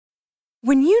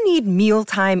When you need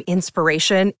mealtime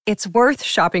inspiration, it's worth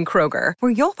shopping Kroger,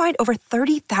 where you'll find over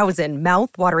 30,000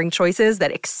 mouth-watering choices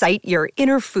that excite your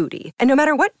inner foodie. And no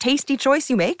matter what tasty choice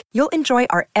you make, you'll enjoy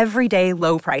our everyday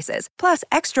low prices, plus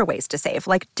extra ways to save,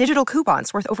 like digital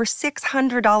coupons worth over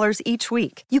 $600 each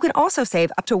week. You can also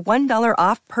save up to $1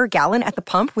 off per gallon at the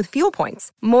pump with fuel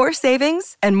points. More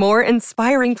savings and more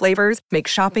inspiring flavors make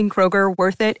shopping Kroger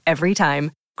worth it every time.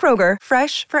 Kroger,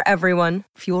 fresh for everyone.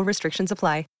 Fuel restrictions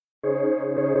apply.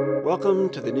 Welcome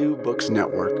to the New Books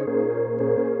Network.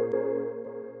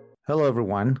 Hello,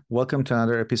 everyone. Welcome to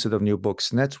another episode of New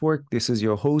Books Network. This is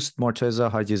your host,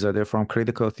 Morteza Hajizadeh from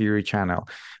Critical Theory Channel.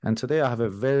 And today I have a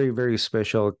very, very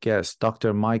special guest,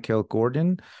 Dr. Michael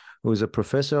Gordin, who is a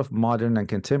professor of modern and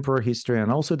contemporary history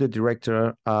and also the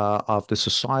director of the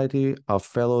Society of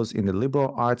Fellows in the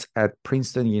Liberal Arts at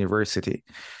Princeton University.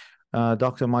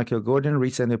 Dr. Michael Gordin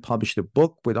recently published a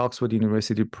book with Oxford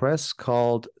University Press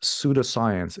called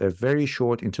Pseudoscience, a very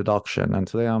short introduction. And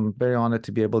today I'm very honored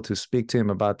to be able to speak to him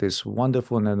about this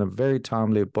wonderful and a very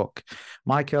timely book.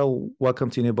 Michael, welcome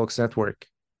to New Books Network.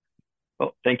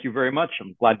 Well, thank you very much.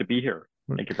 I'm glad to be here.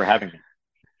 Thank you for having me.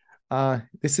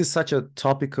 This is such a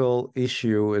topical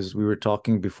issue, as we were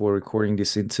talking before recording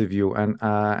this interview,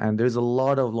 and there's a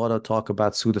lot of talk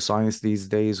about pseudoscience these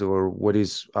days, or what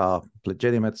is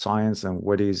legitimate science and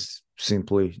what is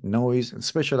simply noise.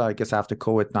 Especially, I guess, after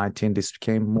COVID-19, this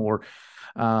became more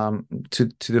to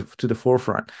the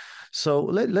forefront. So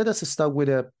let us start with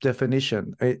a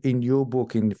definition. In your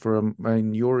book, in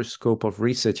your scope of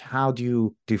research, how do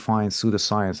you define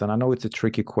pseudoscience? And I know it's a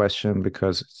tricky question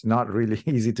because it's not really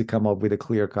easy to come up with a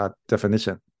clear-cut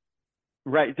definition.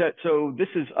 Right. So this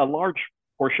is a large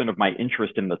portion of my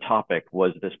interest in the topic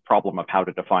was this problem of how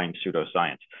to define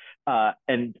pseudoscience.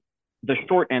 And the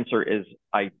short answer is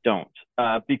I don't,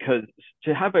 because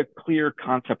to have a clear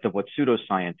concept of what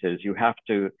pseudoscience is,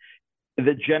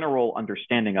 the general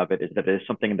understanding of it is that it is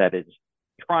something that is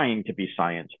trying to be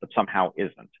science, but somehow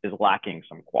isn't, is lacking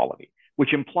some quality,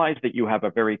 which implies that you have a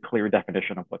very clear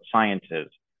definition of what science is.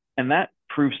 And that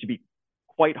proves to be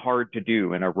quite hard to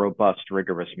do in a robust,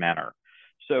 rigorous manner.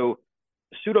 So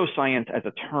pseudoscience as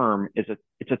a term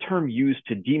it's a term used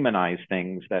to demonize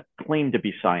things that claim to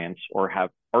be science or have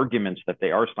arguments that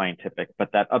they are scientific,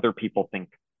 but that other people think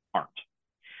aren't.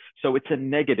 So it's a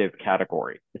negative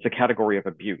category. It's a category of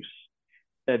abuse.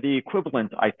 The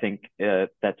equivalent, I think,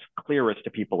 that's clearest to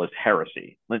people is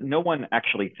heresy. No one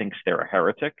actually thinks they're a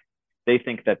heretic. They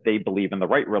think that they believe in the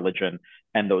right religion,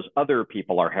 and those other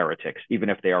people are heretics, even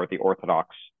if they are the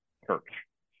Orthodox Church.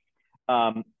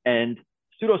 And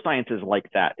pseudoscience is like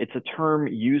that. It's a term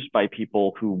used by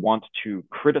people who want to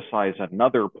criticize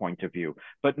another point of view,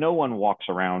 but no one walks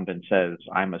around and says,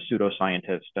 I'm a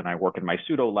pseudoscientist and I work in my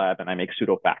pseudo lab and I make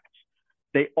pseudo facts.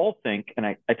 They all think, and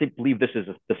I believe this is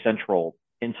the central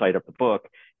insight of the book,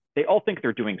 they all think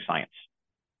they're doing science.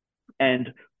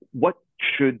 And what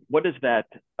does that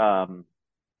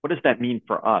mean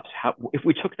for us? If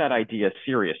we took that idea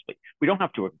seriously, we don't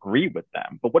have to agree with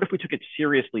them, but what if we took it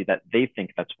seriously that they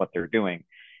think that's what they're doing?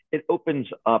 It opens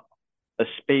up a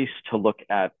space to look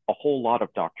at a whole lot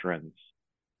of doctrines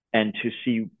and to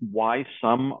see why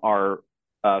some are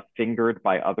fingered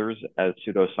by others as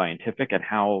pseudoscientific and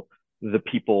how the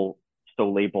people so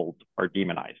labeled are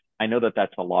demonized. I know that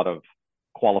that's a lot of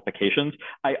qualifications.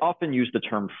 I often use the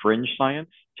term fringe science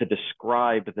to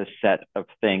describe the set of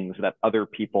things that other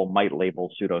people might label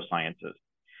pseudosciences.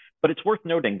 But it's worth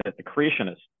noting that the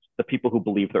creationists, the people who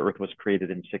believe the earth was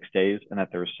created in 6 days and that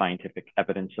there's scientific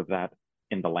evidence of that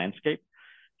in the landscape,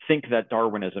 think that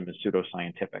Darwinism is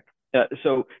pseudoscientific.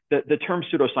 So the term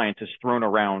pseudoscience is thrown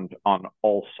around on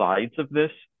all sides of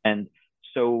this. And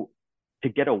so to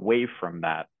get away from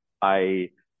that, I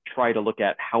try to look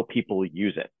at how people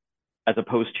use it, as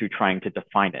opposed to trying to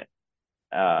define it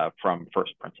from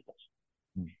first principles.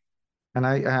 And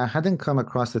I hadn't come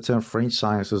across the term fringe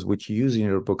sciences, which you use in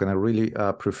your book, and I really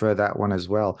prefer that one as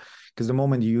well. Because the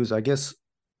moment you use, I guess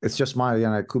it's just and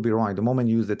I could be wrong, the moment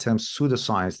you use the term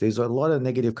pseudoscience, there's a lot of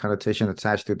negative connotation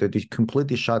attached to it that you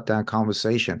completely shut down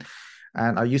conversation.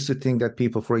 And I used to think that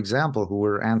people, for example, who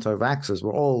were anti-vaxxers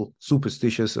were all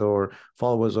superstitious or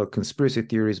followers of conspiracy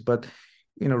theories. But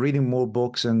reading more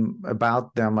books and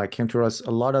about them, I came to realize a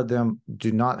lot of them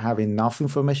do not have enough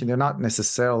information. They're not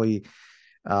necessarily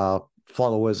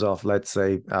followers of, let's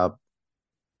say,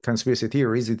 conspiracy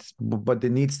theories. But there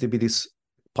needs to be this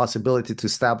possibility to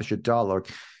establish a dialogue.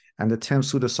 And the term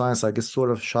pseudoscience, I guess, sort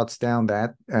of shuts down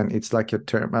that. And it's like a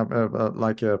term,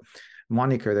 like a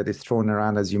moniker that is thrown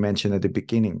around, as you mentioned at the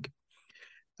beginning.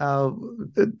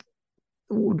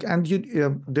 And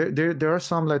there are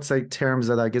some, let's say, terms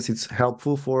that I guess it's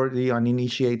helpful for the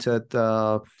uninitiated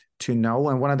to know.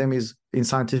 And one of them is, in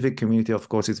scientific community, of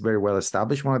course, it's very well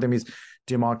established. One of them is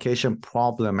demarcation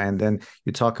problem. And then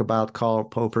you talk about Karl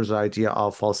Popper's idea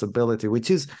of falsifiability,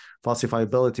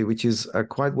 which is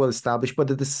quite well established, but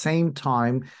at the same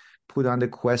time put under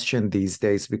question these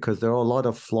days because there are a lot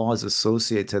of flaws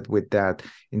associated with that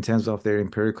in terms of their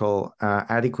empirical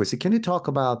adequacy. Can you talk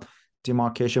about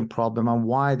demarcation problem and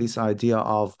why this idea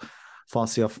of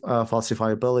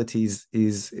falsifiability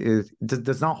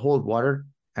does not hold water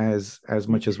as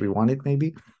much as we want it,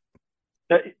 maybe?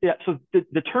 Yeah, so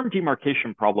the term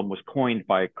demarcation problem was coined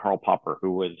by Karl Popper,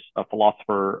 who was a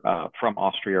philosopher from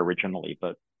Austria originally,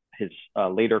 but his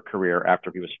later career, after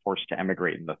he was forced to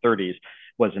emigrate in the 30s,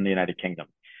 was in the United Kingdom.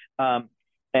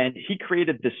 And he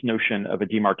created this notion of a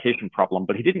demarcation problem,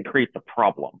 but he didn't create the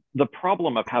problem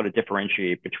of how to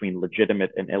differentiate between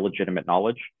legitimate and illegitimate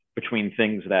knowledge, between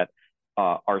things that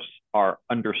are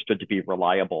understood to be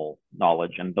reliable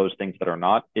knowledge and those things that are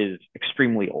not, is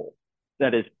extremely old.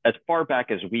 That is, as far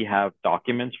back as we have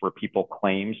documents where people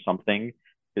claim something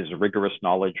is rigorous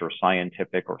knowledge or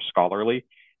scientific or scholarly,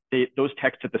 those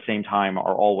texts at the same time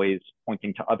are always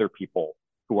pointing to other people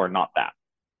who are not that,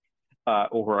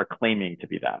 or who are claiming to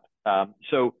be that.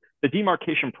 So the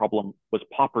demarcation problem was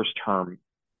Popper's term.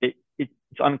 It's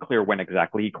unclear when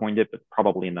exactly he coined it, but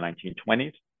probably in the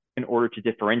 1920s, in order to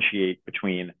differentiate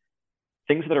between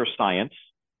things that are science,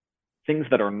 things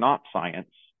that are not science.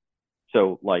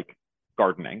 So like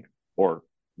gardening or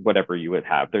whatever you would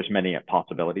have, there's many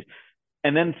possibilities.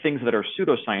 And then things that are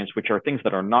pseudoscience, which are things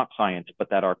that are not science,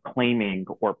 but that are claiming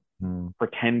or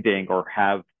pretending or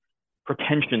have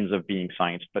pretensions of being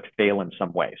science, but fail in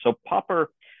some way. So Popper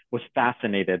was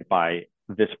fascinated by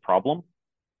this problem.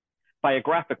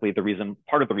 Biographically,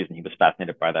 part of the reason he was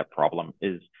fascinated by that problem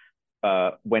is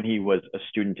when he was a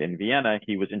student in Vienna,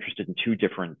 he was interested in two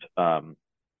different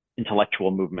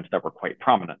intellectual movements that were quite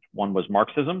prominent. One was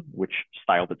Marxism, which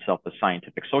styled itself as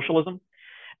scientific socialism.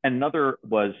 Another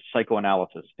was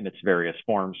psychoanalysis in its various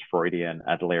forms, Freudian,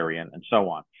 Adlerian, and so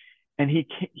on. And he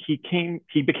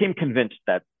became convinced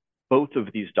that both of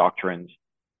these doctrines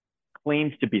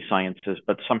claimed to be sciences,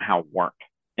 but somehow weren't.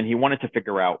 And he wanted to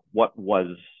figure out what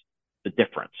was the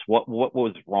difference, what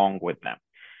was wrong with them.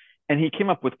 And he came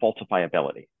up with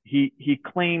falsifiability. He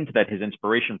claimed that his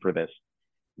inspiration for this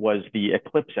was the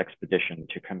Eclipse expedition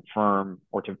to confirm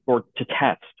or to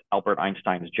test Albert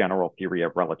Einstein's general theory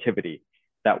of relativity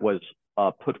that was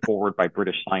put forward by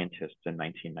British scientists in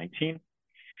 1919,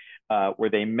 where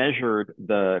they measured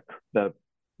the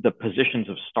positions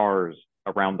of stars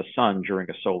around the sun during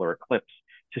a solar eclipse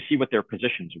to see what their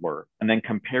positions were, and then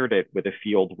compared it with a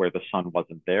field where the sun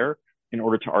wasn't there in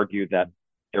order to argue that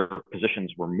their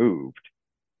positions were moved,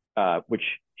 which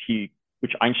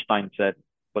Einstein said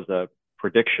was a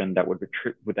prediction that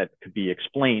could be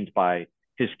explained by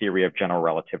his theory of general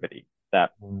relativity,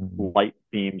 that light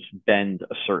beams bend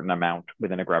a certain amount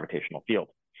within a gravitational field.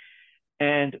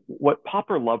 And what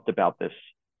Popper loved about this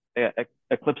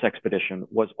eclipse expedition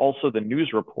was also the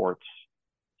news reports,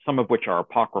 some of which are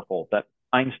apocryphal, that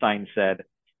Einstein said,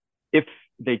 if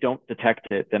they don't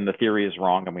detect it, then the theory is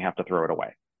wrong and we have to throw it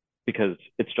away because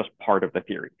it's just part of the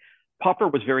theory. Popper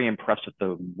was very impressed with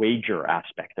the wager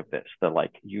aspect of this,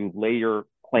 you lay your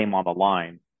claim on the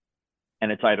line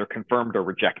and it's either confirmed or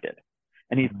rejected.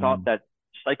 And he thought that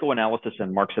psychoanalysis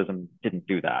and Marxism didn't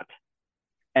do that.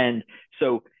 And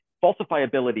so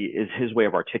falsifiability is his way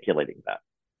of articulating that.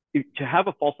 To have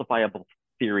a falsifiable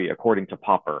theory, according to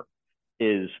Popper,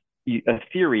 is a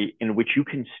theory in which you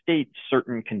can state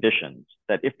certain conditions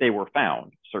that if they were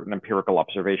found, certain empirical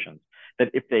observations, that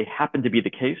if they happen to be the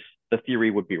case, the theory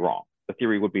would be wrong. The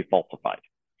theory would be falsified.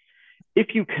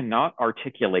 If you cannot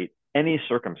articulate any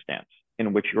circumstance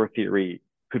in which your theory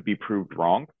could be proved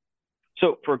wrong,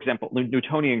 so for example,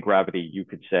 Newtonian gravity, you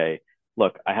could say,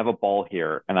 look, I have a ball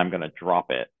here and I'm going to drop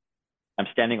it. I'm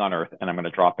standing on Earth and I'm going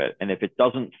to drop it. And if it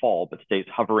doesn't fall but stays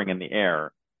hovering in the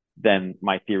air, then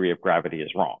my theory of gravity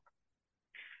is wrong.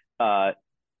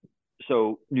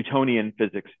 So Newtonian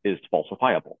physics is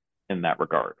falsifiable in that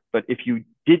regard. But if you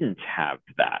didn't have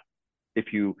that,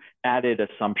 if you added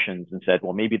assumptions and said,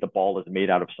 well, maybe the ball is made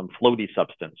out of some floaty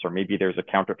substance, or maybe there's a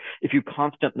counter, if you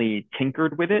constantly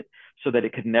tinkered with it so that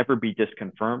it could never be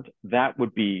disconfirmed, that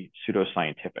would be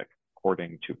pseudoscientific,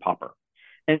 according to Popper.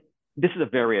 And this is a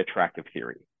very attractive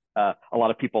theory. A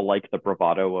lot of people like the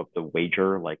bravado of the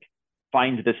wager, like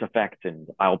find this effect and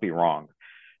I'll be wrong.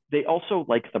 They also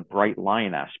like the bright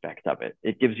line aspect of it.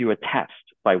 It gives you a test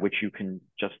by which you can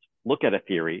just look at a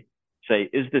theory, say,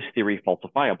 is this theory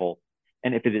falsifiable?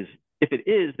 And if it is If it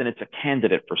is, then it's a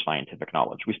candidate for scientific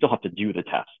knowledge. We still have to do the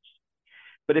tests.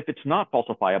 But if it's not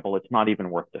falsifiable, it's not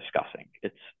even worth discussing.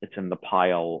 It's in the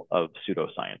pile of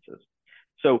pseudosciences.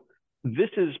 So this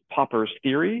is Popper's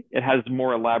theory. It has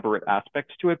more elaborate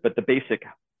aspects to it, but the basic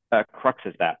crux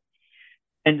is that.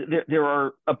 And there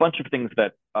are a bunch of things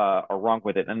that are wrong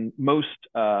with it. And most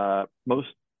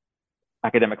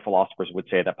academic philosophers would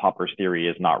say that Popper's theory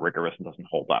is not rigorous and doesn't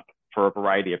hold up for a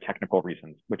variety of technical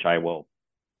reasons, which I will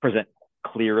present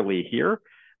clearly here.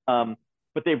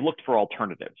 But they've looked for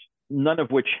alternatives, none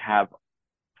of which have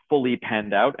fully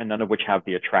panned out and none of which have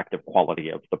the attractive quality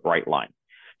of the bright line.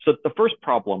 So the first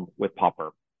problem with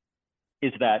Popper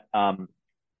is that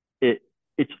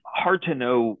it's hard to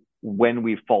know when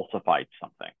we've falsified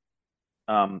something.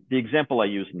 The example I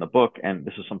use in the book, and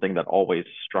this is something that always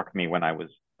struck me when I was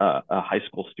a high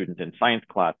school student in science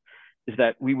class, is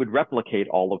that we would replicate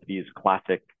all of these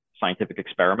classic scientific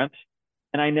experiments,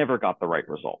 and I never got the right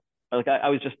result. Like I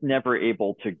was just never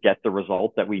able to get the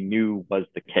result that we knew was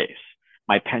the case.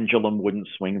 My pendulum wouldn't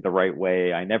swing the right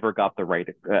way. I never got the right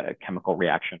chemical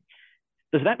reaction.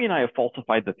 Does that mean I have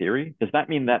falsified the theory? Does that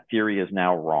mean that theory is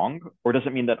now wrong? Or does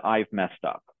it mean that I've messed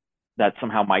up? That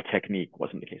somehow my technique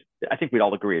wasn't the case? I think we'd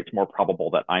all agree it's more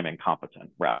probable that I'm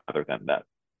incompetent rather than that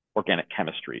organic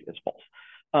chemistry is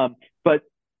false. But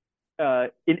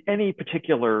in any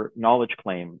particular knowledge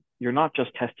claim, you're not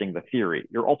just testing the theory,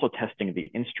 you're also testing the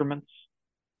instruments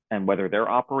and whether they're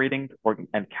operating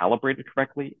and calibrated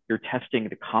correctly. You're testing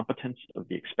the competence of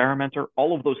the experimenter.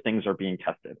 All of those things are being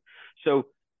tested. So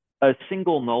a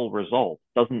single null result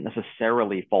doesn't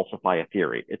necessarily falsify a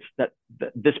theory. It's that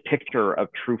this picture of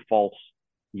true, false,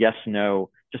 yes,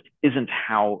 no, just isn't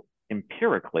how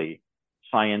empirically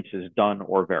science is done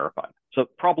or verified. So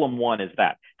problem one is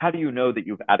that. How do you know that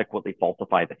you've adequately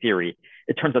falsified the theory?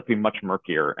 It turns out to be much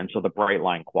murkier, and so the bright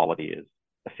line quality is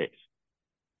effaced.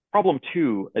 Problem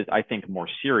two is, I think, more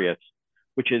serious,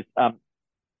 which is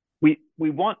we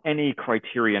want any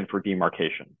criterion for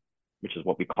demarcation, which is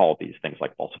what we call these things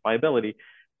like falsifiability,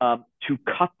 to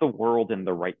cut the world in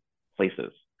the right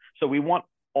places. So we want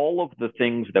all of the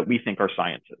things that we think are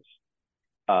sciences,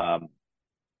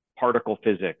 particle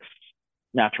physics,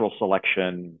 natural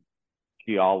selection,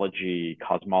 geology,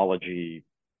 cosmology,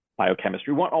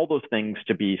 biochemistry. We want all those things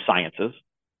to be sciences.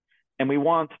 And we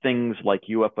want things like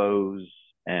UFOs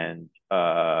and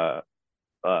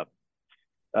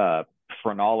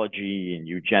phrenology and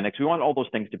eugenics. We want all those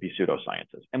things to be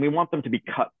pseudosciences. And we want them to be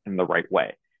cut in the right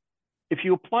way. If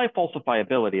you apply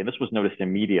falsifiability, and this was noticed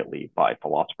immediately by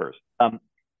philosophers,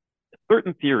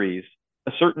 certain theories,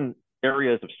 certain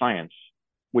areas of science,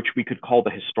 which we could call the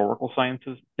historical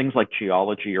sciences, things like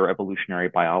geology or evolutionary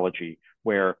biology,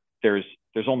 where there's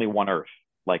only one Earth,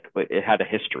 like it had a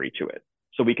history to it.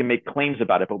 So we can make claims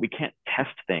about it, but we can't test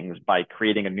things by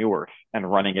creating a new Earth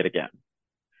and running it again.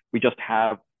 We just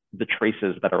have the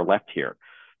traces that are left here.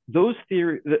 Those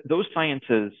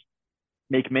sciences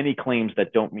make many claims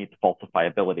that don't meet the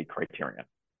falsifiability criterion.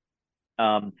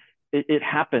 It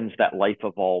happens that life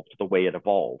evolved the way it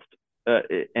evolved.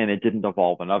 And it didn't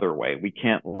evolve another way. We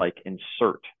can't like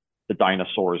insert the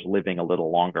dinosaurs living a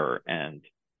little longer and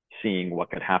seeing what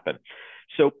could happen.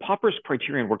 So Popper's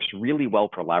criterion works really well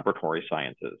for laboratory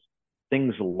sciences,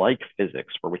 things like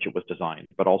physics for which it was designed,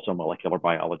 but also molecular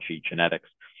biology, genetics,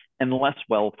 and less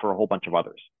well for a whole bunch of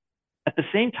others. At the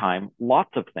same time,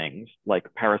 lots of things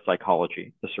like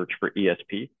parapsychology, the search for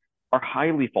ESP, are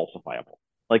highly falsifiable.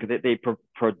 Like they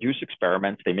produce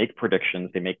experiments, they make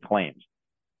predictions, they make claims.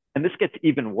 And this gets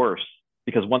even worse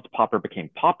because once Popper became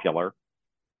popular,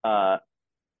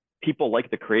 people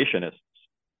like the creationists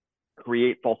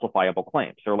create falsifiable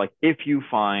claims. They're like, if you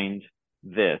find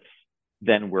this,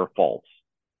 then we're false.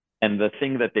 And the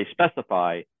thing that they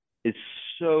specify is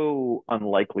so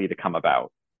unlikely to come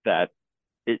about that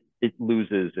it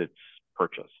loses its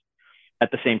purchase.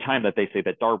 At the same time that they say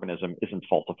that Darwinism isn't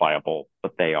falsifiable,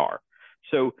 but they are.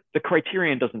 So the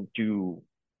criterion doesn't do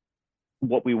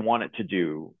what we want it to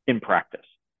do in practice.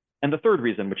 And the third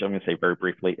reason, which I'm going to say very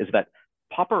briefly, is that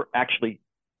Popper actually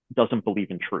doesn't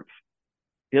believe in truth.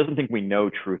 He doesn't think we know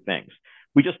true things.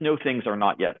 We just know things are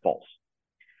not yet false.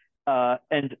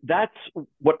 And that's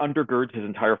what undergirds his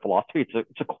entire philosophy.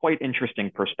 It's a quite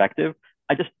interesting perspective.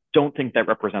 I just don't think that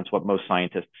represents what most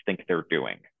scientists think they're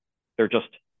doing. They're just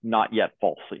not yet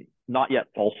falsing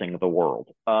the world.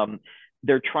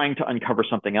 They're trying to uncover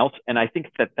something else. And I think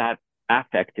that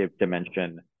affective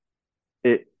dimension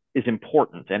is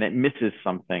important, and it misses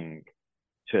something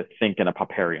to think in a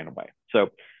Popperian way. So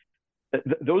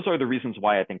those are the reasons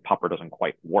why I think Popper doesn't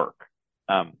quite work.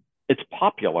 It's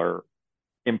popular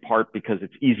in part because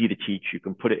it's easy to teach. You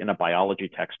can put it in a biology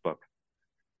textbook.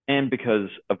 and because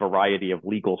a variety of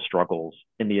legal struggles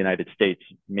in the United States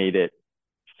made it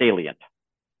salient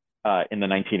in the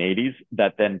 1980s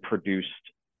that then produced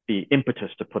the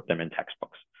impetus to put them in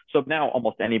textbooks. So now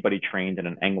almost anybody trained in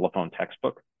an Anglophone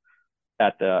textbook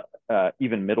at the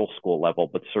even middle school level,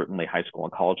 but certainly high school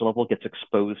and college level, gets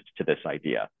exposed to this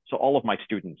idea. So all of my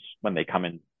students, when they come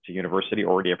into university,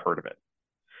 already have heard of it.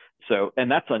 So, and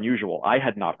that's unusual. I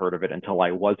had not heard of it until I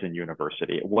was in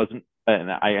university. It wasn't, and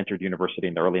I entered university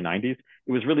in the early 90s.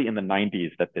 It was really in the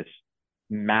 90s that this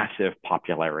massive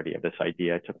popularity of this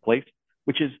idea took place,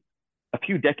 which is a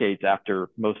few decades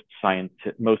after most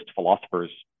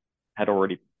philosophers had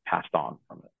already passed on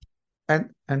from it.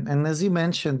 And as you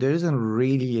mentioned, there isn't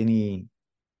really any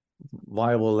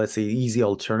viable, let's say, easy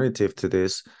alternative to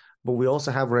this. But we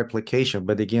also have replication.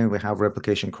 But again, we have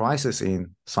replication crisis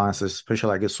in sciences,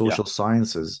 especially, I guess, social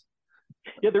sciences.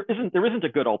 Yeah, there isn't a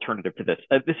good alternative to this.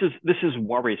 This is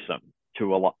worrisome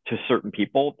to certain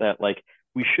people, that like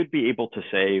we should be able to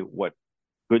say what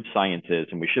good science is,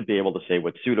 and we should be able to say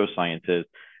what pseudoscience is,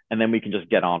 and then we can just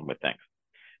get on with things.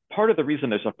 Part of the reason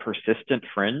there's a persistent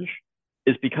fringe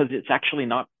is because it's actually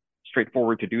not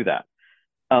straightforward to do that.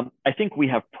 I think we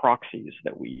have proxies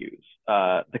that we use.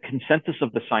 The consensus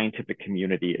of the scientific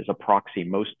community is a proxy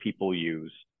most people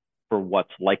use for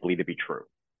what's likely to be true.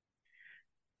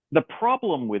 The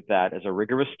problem with that as a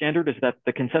rigorous standard is that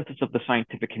the consensus of the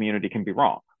scientific community can be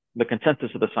wrong. The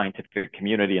consensus of the scientific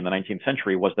community in the 19th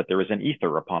century was that there is an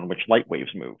ether upon which light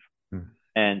waves move.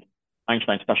 And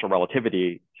Einstein's special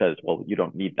relativity says, well, you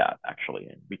don't need that, actually,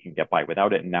 and we can get by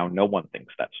without it. And now no one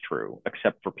thinks that's true,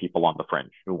 except for people on the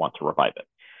fringe who want to revive it.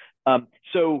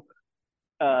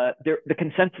 The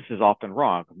consensus is often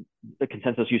wrong. The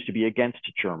consensus used to be against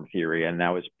germ theory and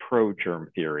now is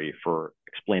pro-germ theory for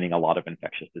explaining a lot of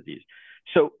infectious disease.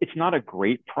 So it's not a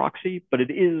great proxy, but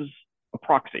it is a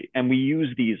proxy. And we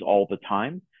use these all the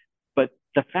time. But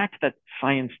the fact that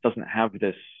science doesn't have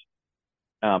this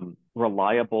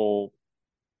reliable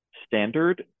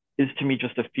standard is, to me,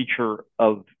 just a feature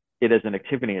of it as an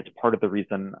activity. It's part of the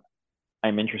reason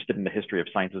I'm interested in the history of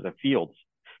science as a field.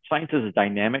 Science is a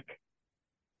dynamic,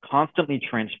 constantly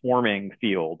transforming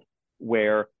field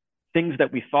where things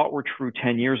that we thought were true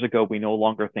 10 years ago, we no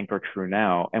longer think are true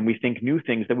now. And we think new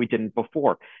things that we didn't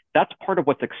before. That's part of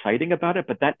what's exciting about it.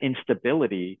 But that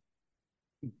instability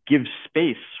gives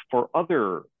space for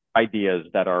other ideas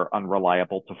that are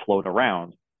unreliable to float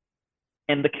around.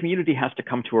 And the community has to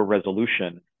come to a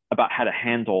resolution about how to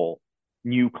handle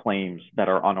new claims that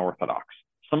are unorthodox.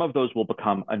 Some of those will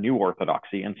become a new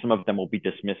orthodoxy, and some of them will be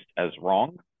dismissed as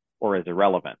wrong or as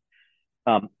irrelevant.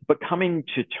 But coming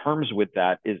to terms with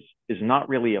that is not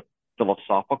really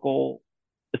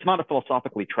it's not a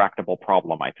philosophically tractable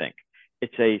problem, I think.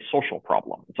 It's a social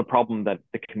problem. It's a problem that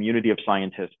the community of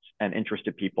scientists and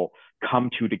interested people come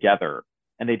to together,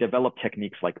 and they develop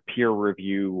techniques like peer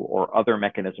review or other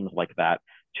mechanisms like that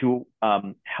to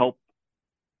help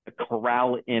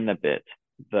corral in a bit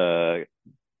the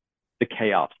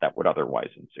chaos that would otherwise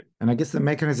ensue. And I guess the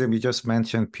mechanism you just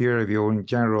mentioned, peer review, in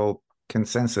general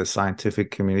consensus,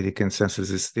 scientific community consensus,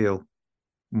 is still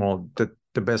more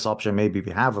the best option maybe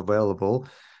we have available,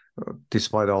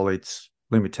 despite all its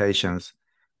limitations.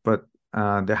 But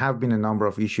there have been a number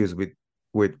of issues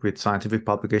with scientific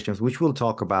publications, which we'll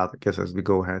talk about, I guess, as we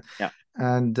go ahead. Yeah.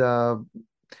 And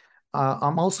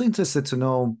I'm also interested to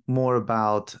know more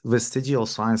about vestigial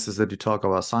sciences that you talk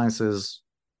about. Sciences,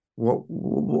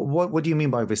 what do you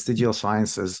mean by vestigial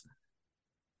sciences?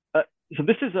 So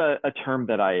this is a term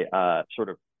that I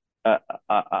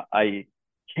I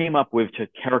came up with to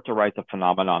characterize a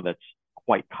phenomenon that's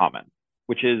quite common,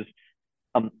 which is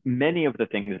many of the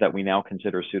things that we now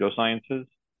consider pseudosciences,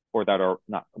 or that are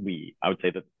not I would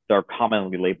say that they're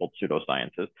commonly labeled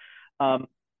pseudosciences,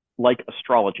 like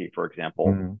astrology, for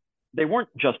example. They weren't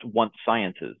just once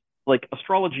sciences. Like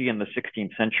astrology in the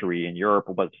 16th century in Europe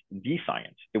was the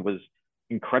science. It was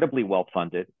incredibly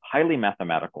well-funded, highly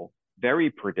mathematical,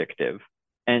 very predictive,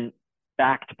 and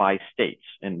backed by states.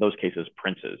 In those cases,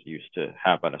 princes used to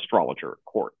have an astrologer at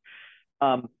court.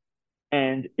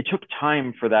 And it took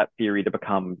time for that theory to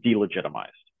become delegitimized.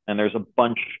 And there's a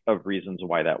bunch of reasons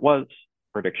why that was.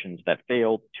 Predictions that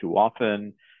failed too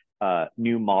often,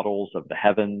 new models of the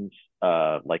heavens,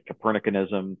 like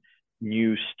Copernicanism,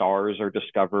 new stars are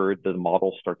discovered, the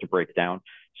models start to break down.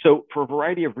 So for a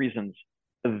variety of reasons,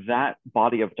 that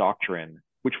body of doctrine,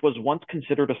 which was once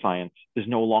considered a science, is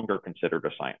no longer considered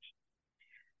a science.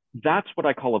 That's what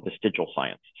I call a vestigial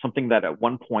science, something that at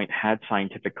one point had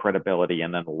scientific credibility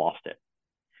and then lost it.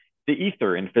 The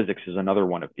ether in physics is another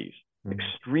one of these.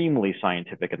 Extremely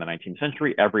scientific in the 19th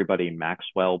century. Everybody,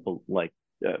 Maxwell,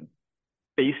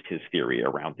 based his theory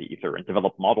around the ether and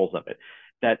developed models of it,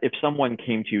 that if someone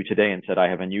came to you today and said, I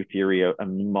have a new theory, a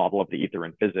new model of the ether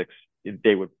in physics,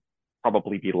 they would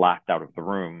probably be laughed out of the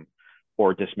room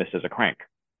or dismissed as a crank.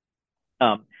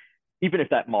 Even if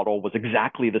that model was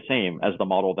exactly the same as the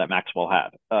model that Maxwell had,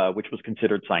 which was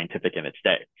considered scientific in its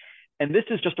day. And this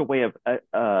is just a way of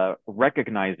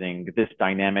recognizing this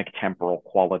dynamic temporal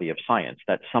quality of science,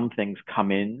 that some things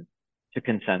come in to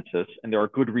consensus and there are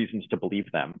good reasons to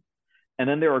believe them. And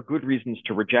then there are good reasons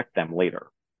to reject them later.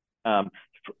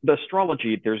 The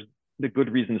astrology, there's the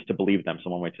good reasons to believe them.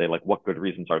 Someone might say, like, what good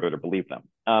reasons are there to believe them?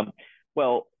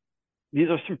 Well, these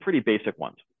are some pretty basic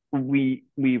ones.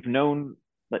 We've known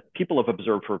that people have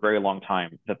observed for a very long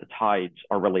time that the tides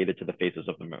are related to the phases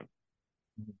of the moon.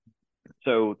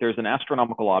 So there's an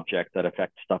astronomical object that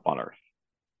affects stuff on Earth.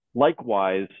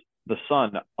 Likewise, the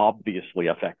sun obviously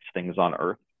affects things on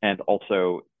Earth, and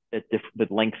also the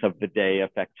length of the day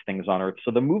affects things on Earth.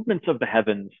 So the movements of the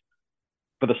heavens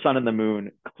for the sun and the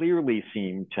moon clearly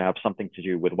seem to have something to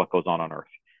do with what goes on Earth.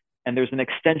 And there's an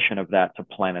extension of that to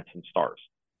planets and stars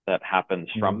that happens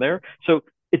from there. So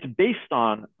it's based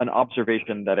on an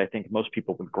observation that I think most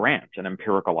people would grant, an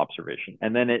empirical observation.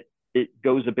 And then it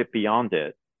goes a bit beyond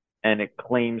it, and it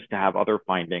claims to have other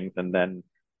findings. And then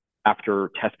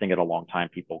after testing it a long time,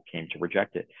 people came to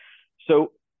reject it.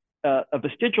 So a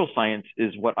vestigial science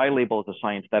is what I label as a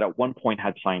science that at one point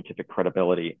had scientific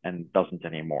credibility and doesn't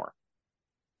anymore.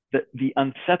 The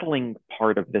unsettling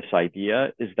part of this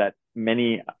idea is that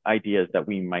many ideas that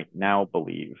we might now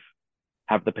believe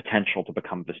have the potential to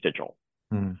become vestigial.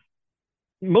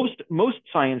 Most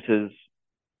sciences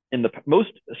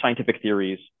most scientific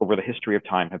theories over the history of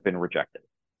time have been rejected.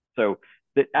 So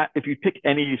if you pick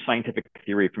any scientific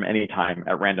theory from any time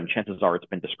at random, chances are it's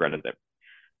been discredited.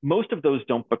 Most of those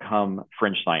don't become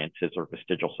fringe sciences or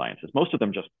vestigial sciences. Most of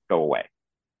them just go away.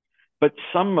 But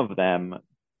some of them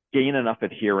gain enough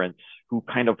adherents who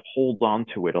kind of hold on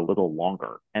to it a little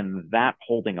longer. And that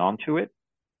holding on to it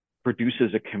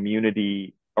produces a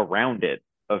community around it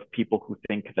of people who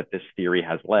think that this theory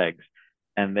has legs,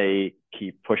 and they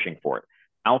keep pushing for it.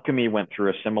 Alchemy went through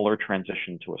a similar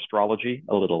transition to astrology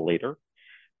a little later,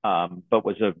 but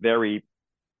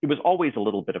it was always a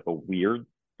little bit of a weird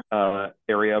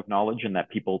area of knowledge in that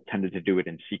people tended to do it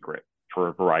in secret for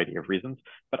a variety of reasons.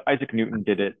 But Isaac Newton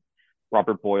did it.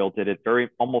 Robert Boyle did it.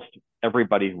 Almost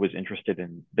everybody who was interested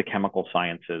in the chemical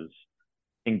sciences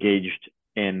engaged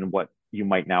in what you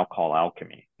might now call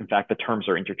alchemy. In fact, the terms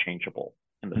are interchangeable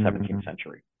in the 17th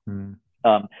century.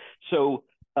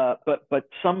 But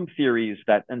some theories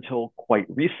that until quite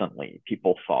recently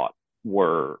people thought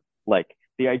were like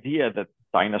the idea that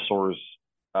dinosaurs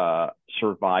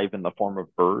survive in the form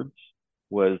of birds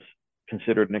was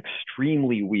considered an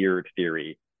extremely weird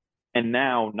theory. And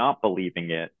now not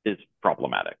believing it is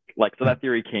problematic. So that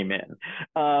theory came in.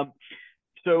 And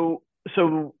some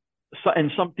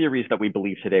theories that we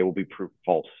believe today will be proved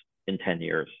false in 10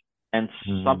 years. And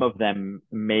some of them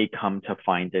may come to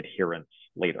find adherents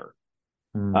later.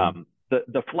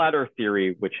 The flat earth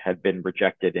theory, which had been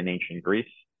rejected in ancient Greece,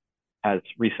 has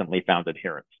recently found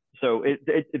adherents. So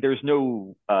there's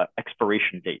no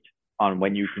expiration date on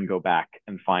when you can go back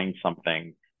and find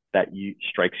something that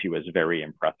strikes you as very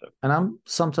impressive. And I'm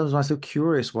sometimes myself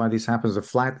curious why this happens. The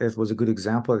flat earth was a good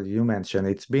example that you mentioned.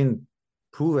 It's been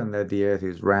proven that the earth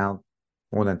is round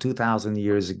more than 2,000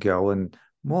 years ago, and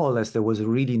more or less there was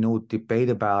really no debate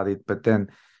about it. But then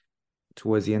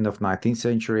towards the end of 19th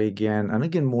century again, and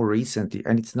again more recently,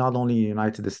 and it's not only in the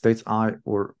United States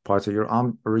or parts of Europe.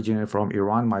 I'm originally from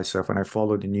Iran myself, and I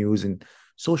follow the news and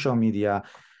social media.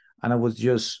 And I was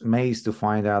just amazed to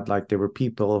find out there were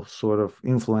people, sort of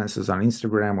influencers on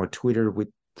Instagram or Twitter with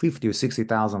 50 or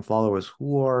 60,000 followers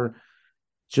who are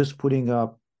just putting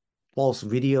up false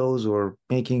videos or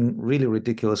making really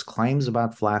ridiculous claims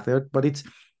about flat earth. But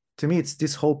to me, it's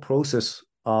this whole process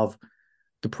of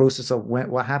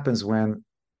what happens when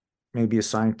maybe a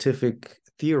scientific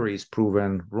theory is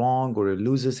proven wrong or it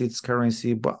loses its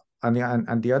currency, but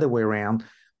and the other way around,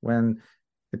 when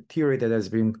a theory that has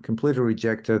been completely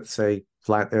rejected, say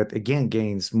flat earth, again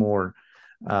gains more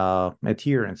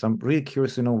adherence. I'm really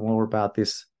curious to know more about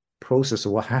this process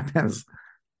of what happens.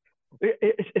 I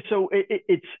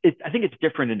think it's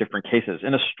different in different cases.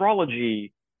 In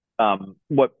astrology,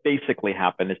 what basically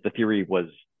happened is the theory was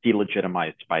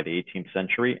delegitimized by the 18th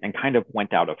century and kind of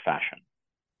went out of fashion.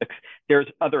 There's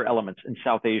other elements. In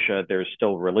South Asia, there's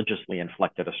still religiously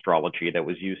inflected astrology that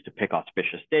was used to pick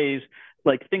auspicious days.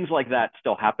 Things like that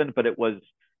still happened, but it was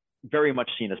very much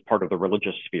seen as part of the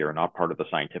religious sphere, not part of the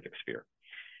scientific sphere.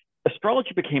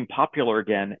 Astrology became popular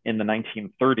again in the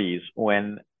 1930s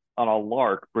when on a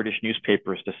lark, British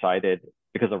newspapers decided,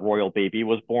 because a royal baby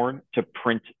was born, to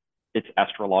print its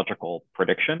astrological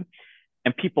prediction,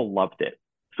 and people loved it.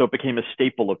 So it became a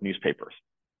staple of newspapers.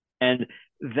 And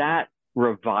that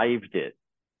revived it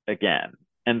again.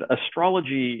 And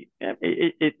astrology,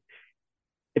 it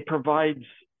provides,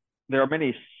 there are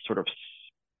many sort of,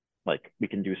 like, we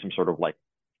can do some sort of like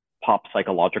pop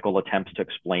psychological attempts to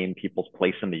explain people's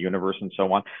place in the universe and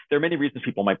so on. There are many reasons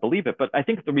people might believe it, but I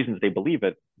think the reasons they believe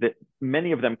it, that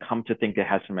many of them come to think it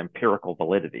has some empirical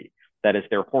validity. That is,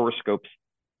 their horoscopes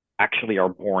actually are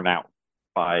borne out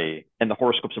by, and the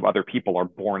horoscopes of other people are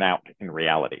borne out in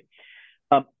reality.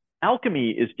 Alchemy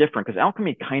is different because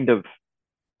alchemy kind of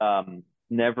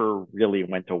never really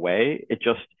went away. It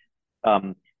just,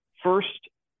 first,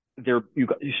 you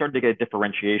started to get a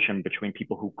differentiation between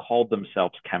people who called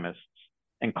themselves chemists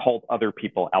and called other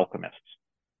people alchemists.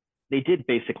 They did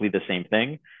basically the same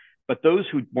thing, but those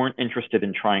who weren't interested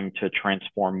in trying to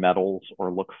transform metals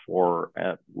or look for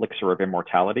an elixir of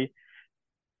immortality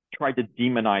tried to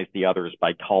demonize the others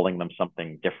by calling them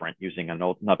something different, using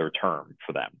another term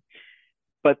for them.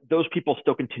 But those people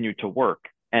still continued to work.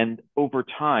 And over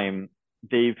time,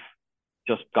 they've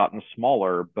just gotten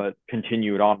smaller, but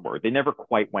continued onward. They never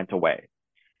quite went away.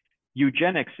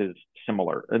 Eugenics is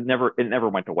similar. It never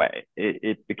went away.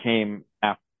 It became,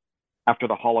 after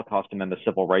the Holocaust and then the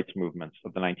civil rights movements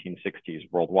of the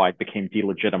 1960s worldwide, became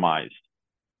delegitimized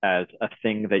as a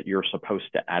thing that you're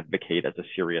supposed to advocate as a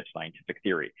serious scientific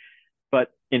theory. But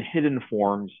in hidden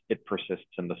forms, it persists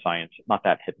in the science, not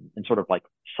that hidden, in sort of like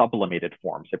sublimated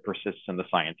forms. It persists in the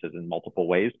sciences in multiple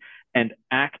ways. And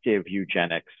active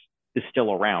eugenics is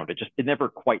still around. It never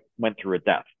quite went through a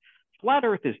death. Flat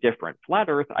Earth is different. Flat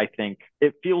Earth, I think,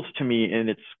 it feels to me in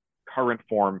its current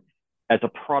form as a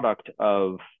product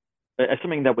of, as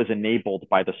something that was enabled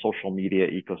by the social media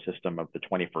ecosystem of the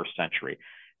 21st century.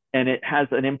 And it has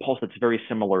an impulse that's very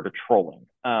similar to trolling.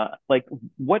 Like,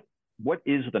 what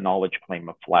is the knowledge claim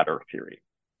of flat Earth theory?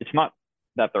 It's not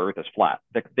that the Earth is flat.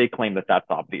 They claim that that's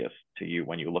obvious to you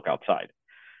when you look outside.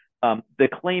 The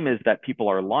claim is that people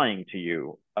are lying to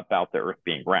you about the Earth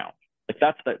being round. Like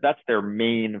that's their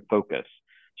main focus.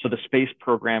 So the space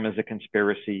program is a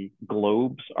conspiracy.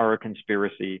 Globes are a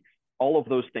conspiracy. All of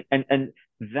those things, and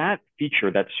that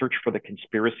feature, that search for the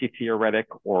conspiracy theoretic,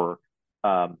 or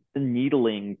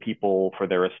needling people for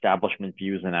their establishment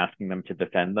views and asking them to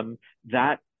defend them,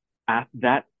 that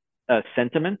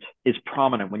sentiment is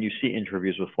prominent when you see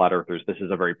interviews with flat earthers. This is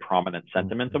a very prominent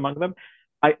sentiment among them.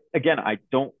 I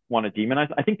don't want to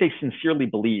demonize. I think they sincerely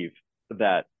believe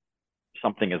that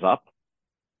something is up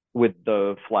with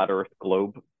the flat Earth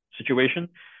globe situation,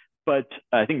 but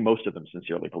I think most of them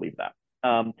sincerely believe that.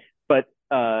 But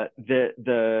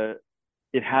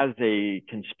it has a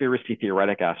conspiracy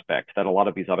theoretic aspect that a lot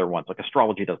of these other ones, like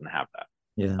astrology, doesn't have that.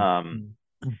 Yeah.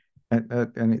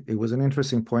 And it was an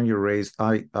interesting point you raised.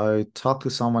 I talked to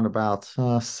someone about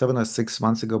 7 or 6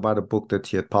 months ago about a book that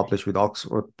he had published with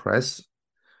Oxford Press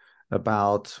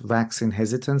about vaccine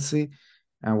hesitancy.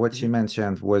 And what she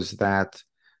mentioned was that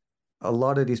a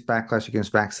lot of this backlash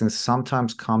against vaccines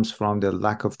sometimes comes from the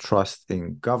lack of trust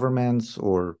in governments,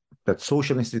 or that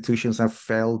social institutions have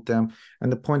failed them.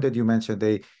 And the point that you mentioned,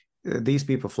 these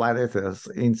people, flat earthers,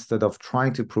 instead of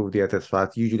trying to prove the earth is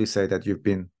flat, usually say that you've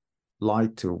been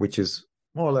lied to, which is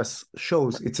more or less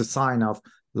shows it's a sign of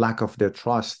lack of their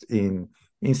trust in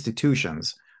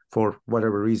institutions for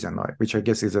whatever reason, right? Which I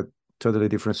guess is a totally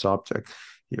different subject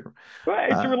here. Well,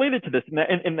 it's related to this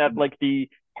in that like the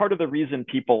part of the reason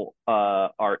people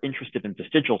are interested in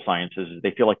vestigial sciences is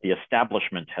they feel like the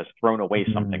establishment has thrown away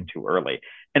something too early,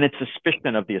 and it's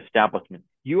suspicion of the establishment.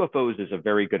 UFOs is a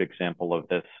very good example of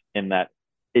this, in that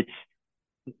it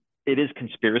is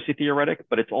conspiracy theoretic,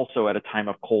 but it's also at a time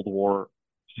of Cold War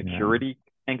security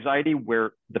anxiety,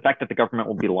 where the fact that the government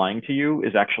will be lying to you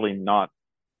is actually not,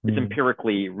 it's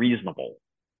empirically reasonable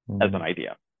as an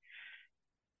idea.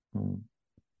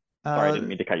 Sorry, I didn't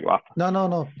mean to cut you off.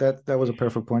 No. That was a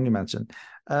perfect point you mentioned.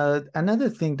 Another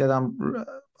thing that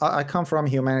I come from a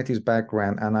humanities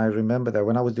background, and I remember that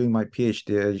when I was doing my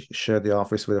PhD, I shared the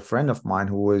office with a friend of mine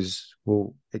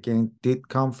who again did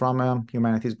come from a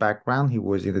humanities background. He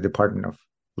was in the Department of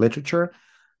Literature,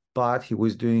 but he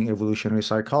was doing evolutionary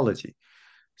psychology.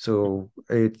 So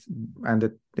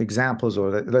the examples,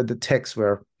 or the texts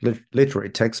were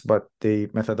literary texts, but the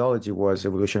methodology was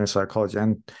evolutionary psychology.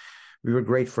 And we were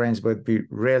great friends, but we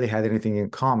rarely had anything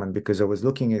in common, because I was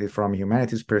looking at it from a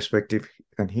humanities perspective,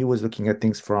 and he was looking at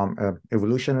things from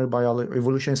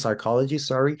evolutionary psychology.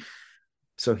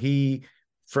 So he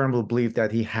firmly believed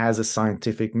that he has a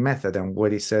scientific method, and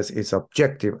what he says is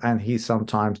objective. And he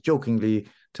sometimes jokingly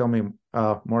told me,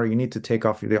 More you need to take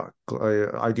off the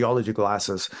ideology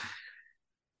glasses.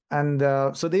 And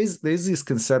so there's this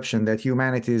conception that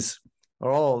humanities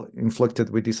are all inflicted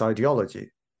with this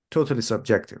ideology, totally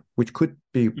subjective, which could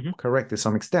be correct to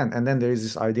some extent. And then there is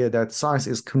this idea that science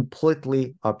is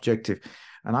completely objective.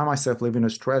 And I myself live in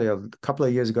Australia. A couple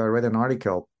of years ago, I read an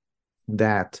article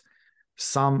that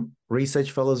some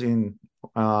research fellows in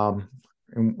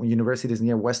universities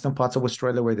near western parts of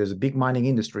Australia, where there's a big mining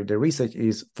industry, the research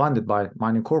is funded by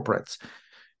mining corporates.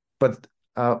 But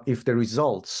if the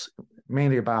results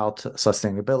mainly about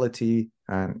sustainability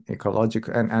and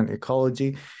ecological and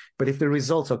ecology, but if the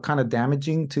results are kind of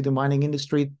damaging to the mining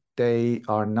industry, they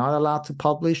are not allowed to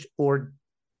publish, or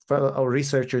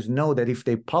researchers know that if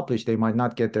they publish, they might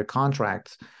not get their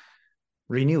contracts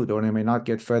renewed, or they may not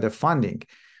get further funding,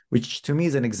 which to me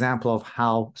is an example of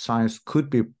how science could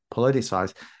be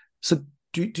politicized. So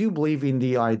do you believe in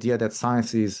the idea that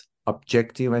science is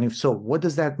objective? And if so, what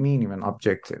does that mean, even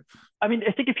objective? I mean,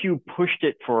 I think if you pushed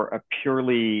it for a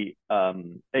purely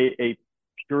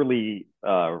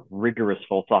rigorous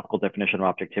philosophical definition of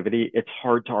objectivity, it's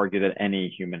hard to argue that any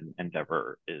human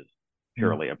endeavor is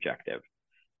purely objective.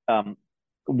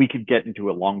 We could get into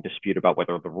a long dispute about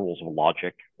whether the rules of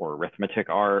logic or arithmetic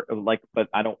are like, but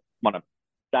I don't want to.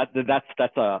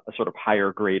 That's a sort of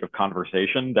higher grade of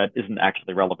conversation that isn't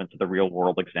actually relevant to the real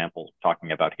world examples we're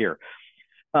talking about here.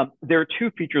 There are two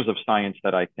features of science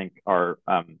that I think are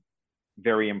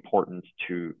very important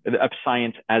of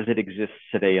science as it exists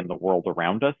today in the world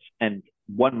around us, and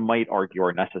one might argue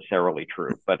are necessarily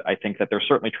true, but I think that they're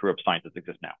certainly true of science as it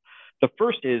exists now. The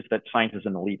first is that science is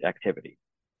an elite activity.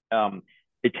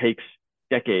 It takes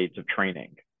decades of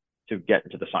training to get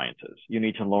into the sciences. You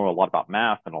need to learn a lot about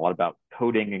math and a lot about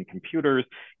coding and computers.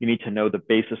 You need to know the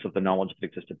basis of the knowledge that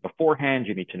existed beforehand.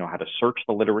 You need to know how to search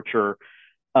the literature.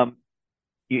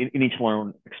 You need to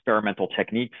learn experimental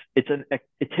techniques. It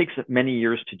takes many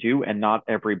years to do, and not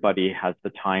everybody has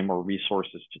the time or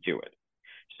resources to do it.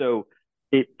 So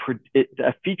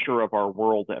a feature of our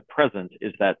world at present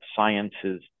is that science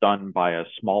is done by a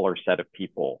smaller set of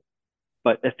people,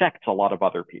 but affects a lot of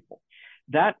other people.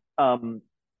 That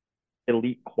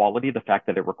elite quality, the fact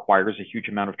that it requires a huge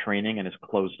amount of training and is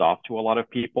closed off to a lot of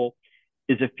people,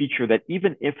 is a feature that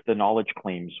even if the knowledge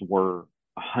claims were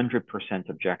 100%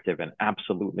 objective and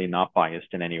absolutely not biased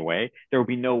in any way, there would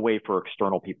be no way for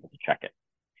external people to check it.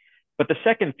 But the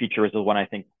second feature is the one I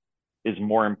think is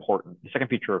more important. The second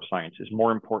feature of science is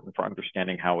more important for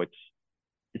understanding how it's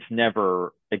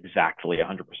never exactly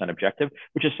 100% objective,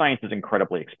 which is science is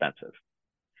incredibly expensive.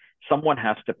 Someone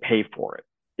has to pay for it.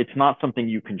 It's not something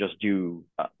you can just do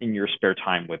in your spare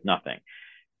time with nothing.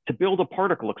 To build a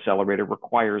particle accelerator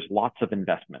requires lots of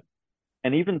investment.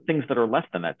 And even things that are less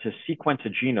than that, to sequence a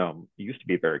genome used to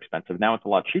be very expensive. Now it's a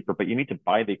lot cheaper, but you need to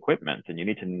buy the equipment and you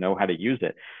need to know how to use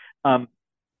it.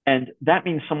 And that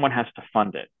means someone has to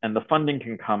fund it. And the funding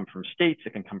can come from states,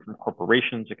 it can come from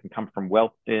corporations, it can come from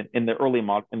wealth. In the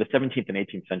 17th and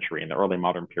 18th century, in the early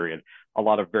modern period, a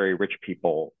lot of very rich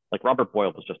people, like Robert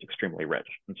Boyle was just extremely rich.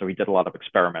 And so he did a lot of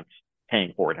experiments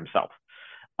paying for it himself.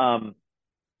 And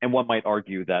one might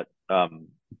argue that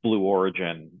Blue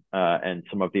Origin and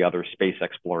some of the other space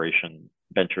exploration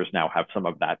ventures now have some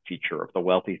of that feature of the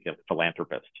wealthy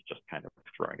philanthropist just kind of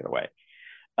throwing it away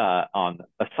on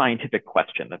a scientific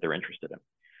question that they're interested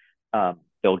in.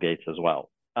 Bill Gates as well.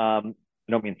 I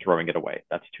don't mean throwing it away.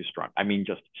 That's too strong. I mean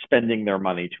just spending their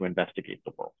money to investigate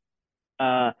the world.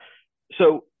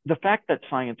 So the fact that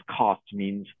science costs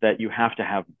means that you have to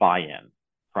have buy-in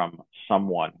from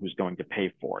someone who's going to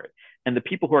pay for it. And the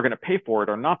people who are going to pay for it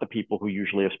are not the people who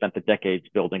usually have spent the decades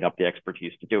building up the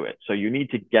expertise to do it. So you need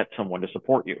to get someone to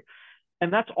support you.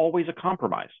 And that's always a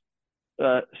compromise.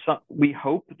 We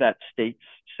hope that states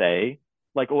say,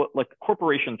 like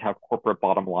corporations have corporate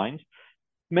bottom lines.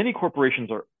 Many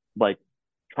corporations are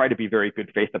try to be very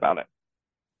good faith about it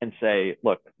and say,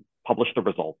 look, publish the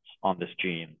results on this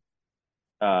gene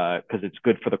because it's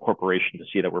good for the corporation to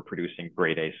see that we're producing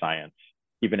grade A science,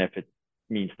 even if it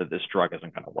means that this drug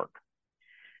isn't going to work.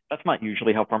 That's not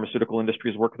usually how pharmaceutical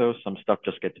industries work, though. Some stuff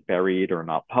just gets buried or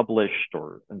not published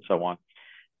and so on.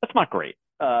 That's not great.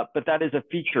 But that is a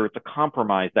feature. It's a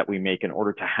compromise that we make in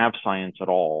order to have science at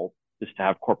all, is to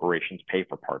have corporations pay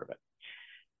for part of it.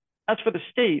 As for the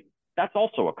state, that's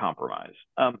also a compromise.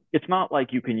 It's not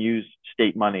like you can use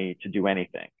state money to do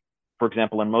anything. For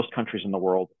example, in most countries in the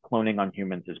world, cloning on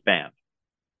humans is banned,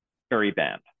 very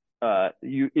banned.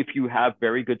 If you have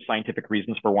very good scientific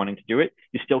reasons for wanting to do it,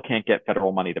 you still can't get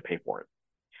federal money to pay for it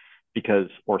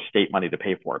or state money to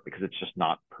pay for it because it's just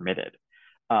not permitted.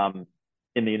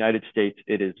 in the United States,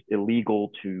 it is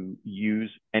illegal to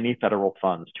use any federal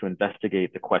funds to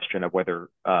investigate the question of whether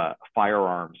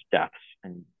firearms deaths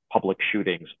and public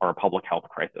shootings are a public health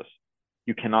crisis.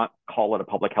 You cannot call it a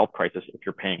public health crisis if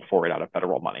you're paying for it out of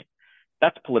federal money.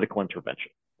 That's political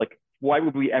intervention. Like, why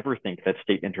would we ever think that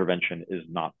state intervention is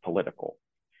not political?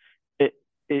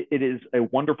 It is a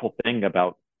wonderful thing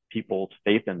about people's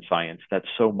faith in science that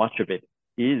so much of it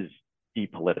is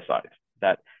depoliticized,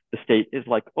 that the state is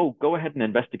like, oh, go ahead and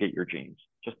investigate your genes.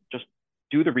 Just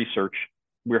do the research.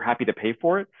 We're happy to pay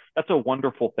for it. That's a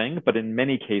wonderful thing. But in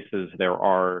many cases, there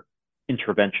are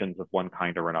interventions of one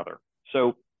kind or another.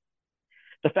 So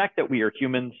the fact that we are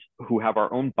humans who have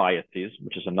our own biases,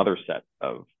 which is another set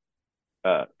of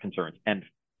concerns, and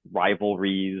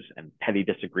rivalries and petty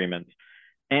disagreements,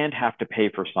 and have to pay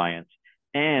for science,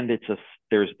 and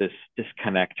there's this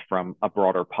disconnect from a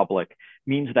broader public,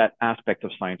 means that aspects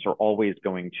of science are always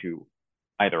going to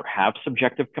either have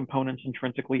subjective components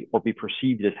intrinsically or be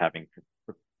perceived as having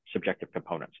subjective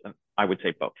components. And I would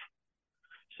say both.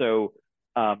 So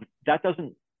that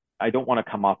doesn't, I don't want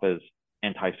to come off as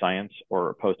anti-science or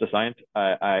opposed to science.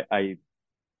 I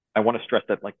want to stress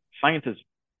that, like, science is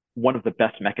one of the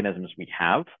best mechanisms we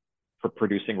have for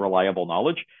producing reliable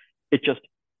knowledge. It just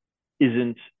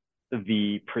isn't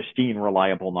the pristine,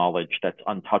 reliable knowledge that's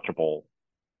untouchable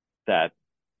that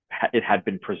it had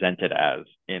been presented as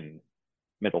in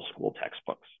middle school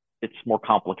textbooks. It's more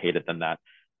complicated than that.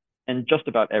 And just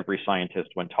about every scientist,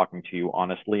 when talking to you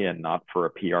honestly and not for a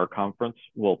PR conference,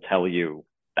 will tell you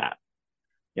that,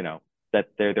 that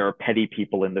there are petty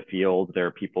people in the field. There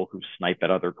are people who snipe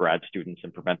at other grad students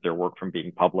and prevent their work from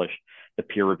being published. The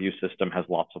peer review system has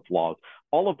lots of flaws.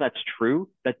 All of that's true.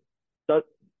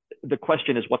 The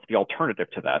question is, what's the alternative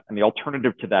to that? And the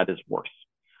alternative to that is worse.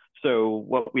 So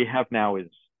what we have now is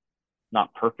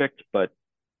not perfect, but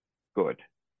good,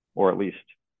 or at least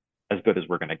as good as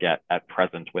we're going to get at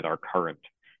present with our current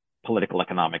political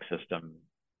economic system,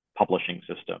 publishing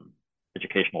system,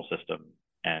 educational system,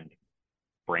 and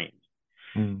brains.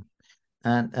 Mm.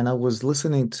 And I was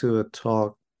listening to a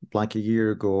talk like a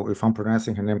year ago, if I'm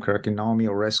pronouncing her name correctly, Naomi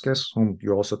Oreskes, whom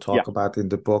you also talk about in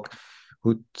the book,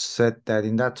 who said that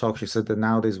in that talk, she said that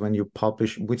nowadays when you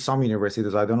publish with some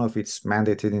universities, I don't know if it's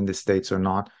mandated in the States or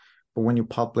not, but when you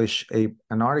publish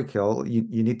an article,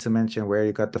 you need to mention where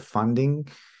you got the funding.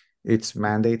 It's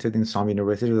mandated in some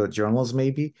universities or journals,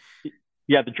 maybe.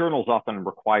 Yeah, the journals often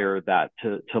require that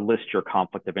to list your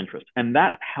conflict of interest. And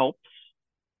that helps.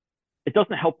 It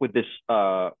doesn't help with this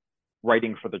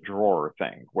writing for the drawer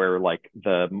thing, where like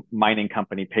the mining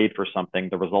company paid for something,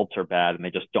 the results are bad, and they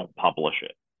just don't publish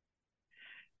it.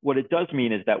 What it does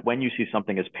mean is that when you see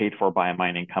something is paid for by a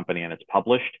mining company and it's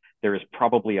published, there is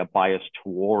probably a bias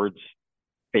towards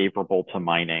favorable to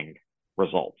mining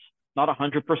results. Not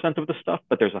 100% of the stuff,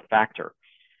 but there's a factor.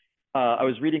 I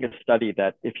was reading a study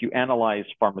that if you analyze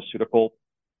pharmaceutically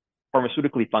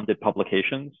funded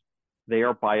publications, they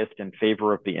are biased in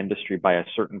favor of the industry by a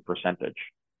certain percentage.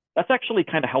 That's actually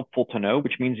kind of helpful to know,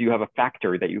 which means you have a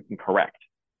factor that you can correct.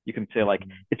 You can say, like,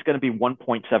 it's going to be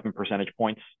 1.7 percentage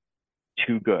points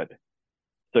too good.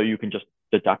 So you can just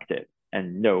deduct it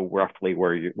and know roughly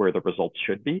where the results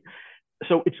should be.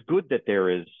 So it's good that there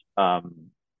is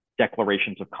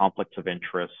declarations of conflicts of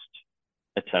interest,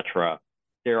 etc.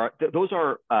 Those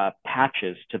are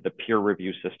patches to the peer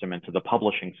review system and to the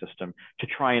publishing system to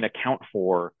try and account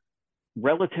for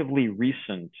relatively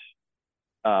recent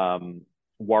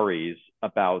worries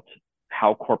about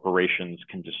how corporations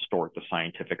can distort the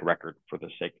scientific record for the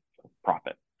sake of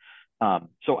profit.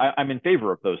 So I'm in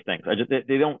favor of those things.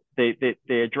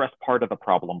 They address part of the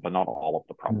problem, but not all of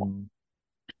the problem.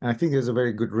 And I think there's a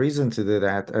very good reason to do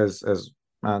that, as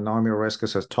Naomi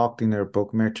Oreskes has talked in her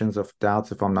book Merchants of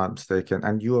Doubts, if I'm not mistaken,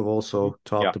 and you have also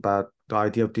talked about the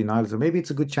idea of denialism. Maybe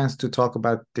it's a good chance to talk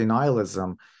about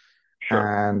denialism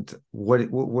and what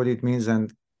it means,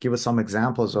 and give us some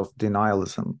examples of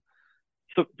denialism.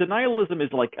 So denialism is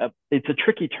it's a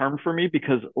tricky term for me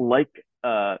because, like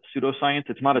pseudoscience,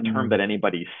 it's not a term that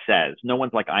anybody says. No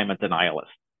one's like, I'm a denialist.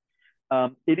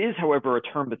 It is, however, a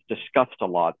term that's discussed a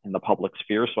lot in the public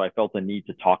sphere, so I felt the need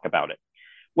to talk about it.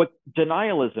 What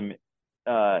denialism,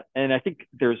 and I think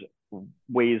there's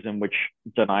ways in which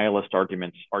denialist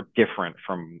arguments are different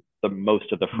from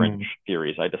most of the fringe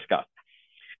theories I discussed.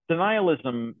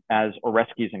 Denialism, as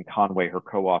Oreskes and Conway, her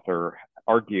co-author,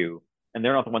 argue, and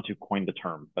they're not the ones who coined the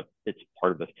term, but it's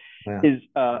part of this, is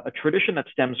a tradition that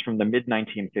stems from the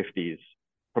mid-1950s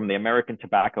from the American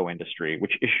tobacco industry,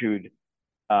 which issued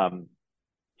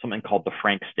something called the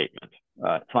Frank Statement.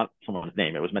 It's not someone's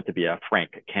name. It was meant to be a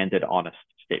frank, candid, honest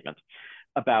statement.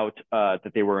 about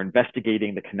that they were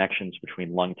investigating the connections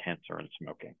between lung cancer and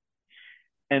smoking.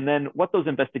 And then what those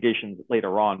investigations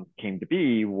later on came to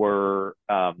be were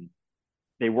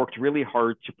they worked really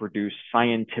hard to produce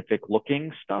scientific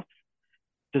looking stuff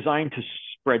designed to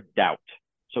spread doubt.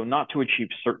 So not to achieve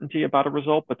certainty about a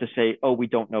result, but to say, oh, we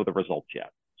don't know the results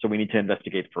yet. So we need to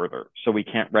investigate further. So we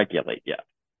can't regulate yet.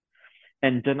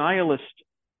 And denialist,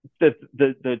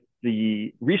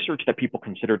 the research that people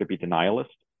consider to be denialist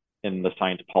in the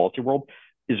science policy world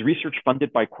is research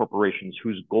funded by corporations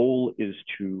whose goal is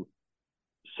to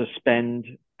suspend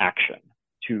action,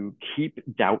 to keep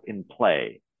doubt in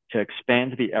play, to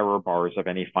expand the error bars of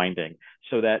any finding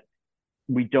so that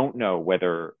we don't know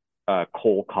whether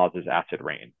coal causes acid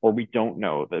rain, or we don't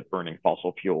know that burning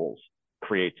fossil fuels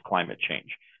creates climate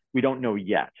change. We don't know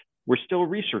yet. We're still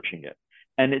researching it.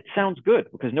 And it sounds good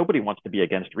because nobody wants to be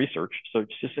against research. So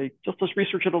just say, let's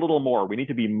research it a little more. We need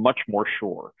to be much more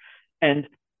sure. And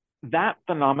that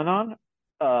phenomenon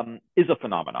is a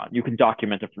phenomenon. You can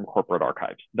document it from corporate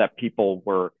archives that people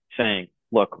were saying,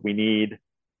 look, we need,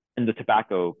 in the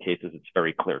tobacco cases, it's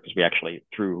very clear because we actually,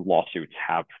 through lawsuits,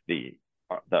 have the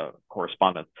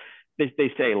correspondence.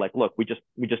 They say, like, look, we just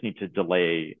need to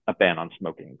delay a ban on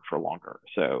smoking for longer.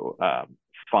 So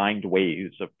find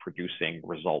ways of producing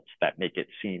results that make it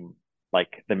seem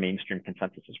like the mainstream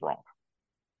consensus is wrong.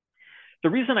 The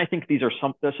reason I think these are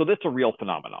so that's a real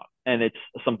phenomenon, and it's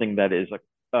something that is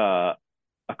a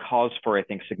cause for, I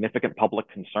think, significant public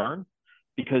concern,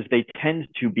 because they tend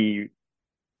to be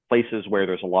places where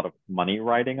there's a lot of money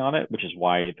riding on it, which is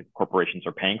why the corporations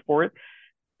are paying for it.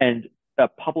 And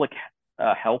public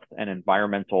health and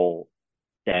environmental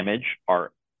damage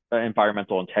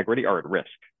environmental integrity are at risk.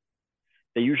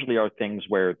 They usually are things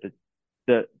where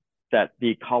that the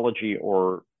ecology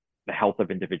or the health of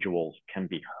individuals can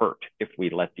be hurt if we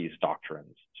let these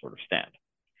doctrines sort of stand.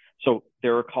 So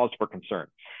they're a cause for concern.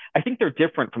 I think they're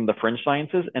different from the fringe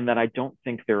sciences in that I don't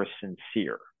think they're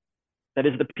sincere. That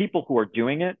is, the people who are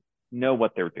doing it know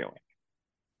what they're doing.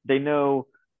 They know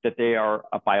that they are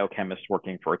a biochemist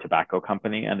working for a tobacco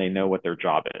company, and they know what their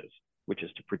job is, which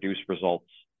is to produce results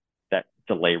that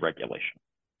delay regulation.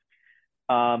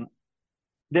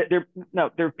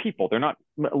 They're people. They're not,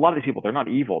 a lot of these people, they're not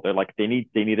evil. They're like, they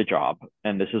need a job,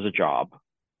 and this is a job.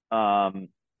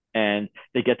 And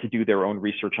they get to do their own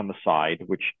research on the side,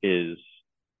 which is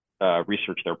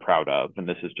research they're proud of, and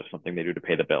this is just something they do to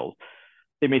pay the bills.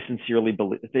 They may sincerely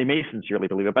believe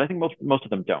it, but I think most of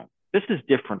them don't. This is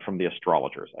different from the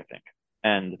astrologers, I think,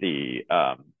 and the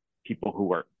people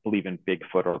who believe in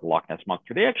Bigfoot or the Loch Ness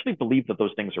Monster. They actually believe that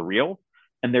those things are real,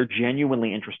 and they're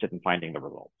genuinely interested in finding the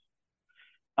results.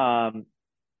 And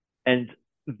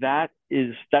that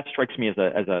strikes me as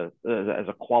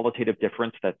a qualitative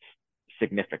difference that's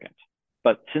significant.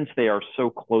 But since they are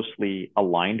so closely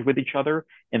aligned with each other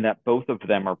in that both of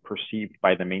them are perceived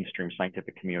by the mainstream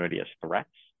scientific community as threats,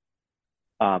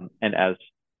 and as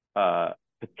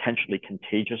potentially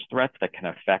contagious threats that can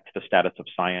affect the status of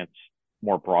science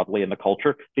more broadly in the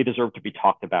culture, they deserve to be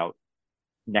talked about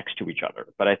next to each other.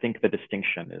 But I think the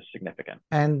distinction is significant.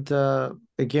 And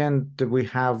again,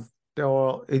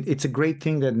 it's a great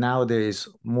thing that nowadays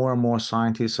more and more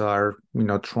scientists are,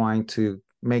 trying to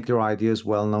make their ideas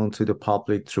well known to the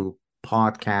public through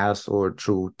podcasts or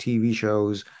through TV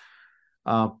shows,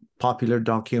 popular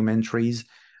documentaries,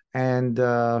 and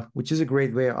which is a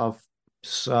great way of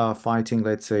fighting,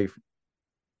 let's say,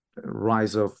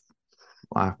 rise of.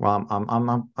 Well,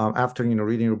 I'm after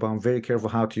reading your book, I'm very careful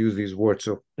how to use these words,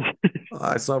 so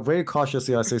so very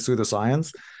cautiously I say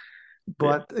pseudoscience,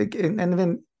 but and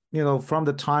then from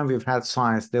the time we've had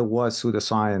science, there was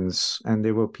pseudoscience, and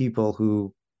there were people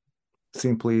who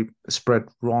simply spread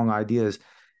wrong ideas,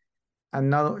 and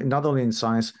not only in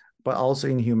science but also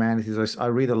in humanities. I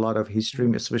read a lot of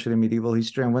history, especially medieval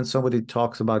history, and when somebody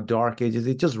talks about Dark Ages,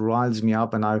 it just riles me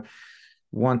up, and I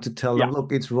want to tell them,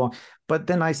 look, it's wrong. But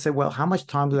then I say, well, how much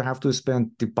time do I have to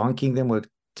spend debunking them or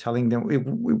telling them?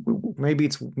 Maybe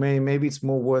it's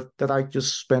more worth that I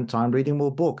just spend time reading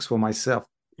more books for myself.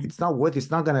 It's not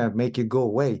going to make it go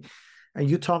away. And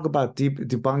you talk about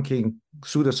debunking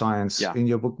pseudoscience in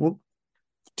your book. Well,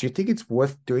 do you think it's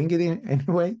worth doing it in any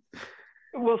way?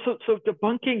 Well, so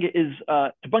debunking is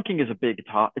a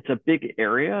big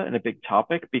area and a big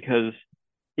topic, because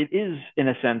it is, in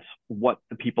a sense, what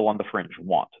the people on the fringe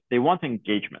want. They want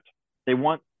engagement. They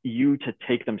want you to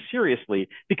take them seriously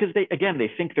because they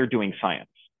think they're doing science.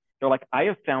 They're like, I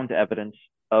have found evidence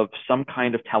of some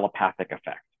kind of telepathic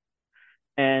effect.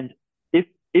 And if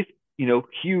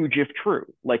huge if true,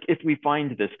 like if we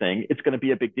find this thing, it's going to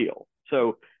be a big deal.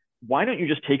 So why don't you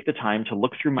just take the time to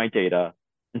look through my data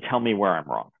and tell me where I'm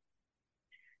wrong?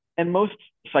 And most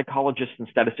psychologists and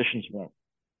statisticians won't.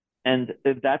 And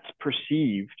that's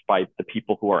perceived by the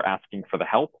people who are asking for the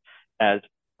help as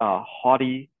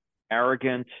haughty,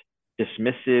 arrogant,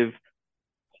 dismissive,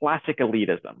 classic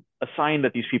elitism, a sign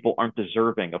that these people aren't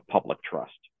deserving of public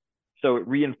trust. So it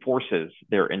reinforces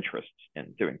their interests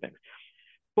in doing things.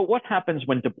 But what happens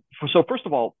when, so first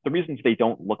of all, the reasons they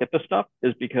don't look at this stuff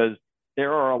is because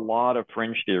there are a lot of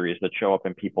fringe theories that show up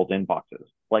in people's inboxes,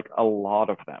 like a lot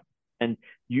of them. And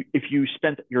if you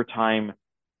spent your time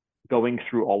going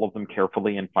through all of them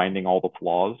carefully and finding all the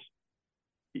flaws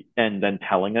and then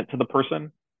telling it to the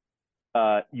person,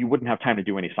 you wouldn't have time to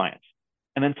do any science.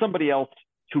 And then somebody else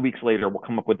 2 weeks later will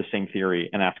come up with the same theory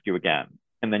and ask you again.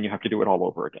 And then you have to do it all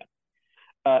over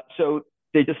again. So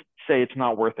they just say it's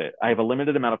not worth it. I have a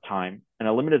limited amount of time and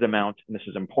a limited amount, and this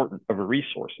is important, of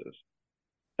resources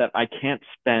that I can't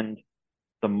spend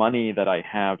the money that I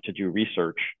have to do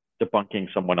research debunking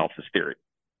someone else's theory.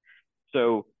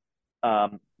 So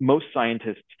most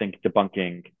scientists think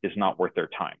debunking is not worth their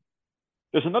time.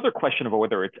 There's another question about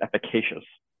whether it's efficacious.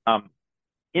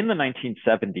 In the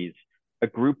 1970s, a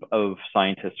group of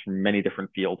scientists from many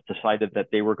different fields decided that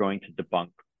they were going to debunk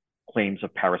claims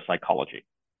of parapsychology,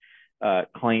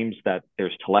 claims that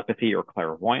there's telepathy or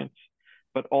clairvoyance,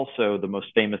 but also the most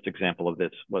famous example of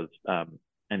this was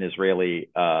an Israeli,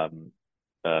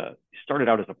 started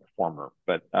out as a performer,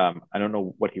 but I don't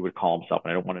know what he would call himself,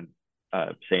 and I don't want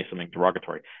to say something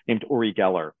derogatory, named Uri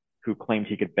Geller, who claimed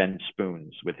he could bend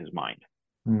spoons with his mind.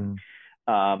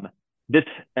 This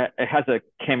it has a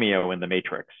cameo in The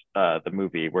Matrix, the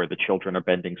movie, where the children are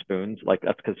bending spoons. Like,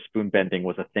 that's because spoon bending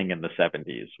was a thing in the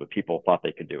 70s, where people thought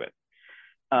they could do it.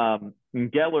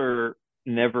 Geller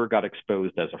never got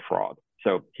exposed as a fraud,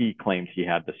 so he claimed he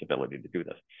had this ability to do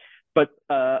this. But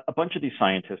a bunch of these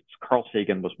scientists, Carl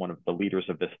Sagan was one of the leaders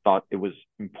of this, thought it was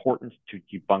important to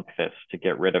debunk this, to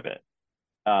get rid of it.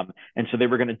 And so they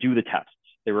were going to do the tests.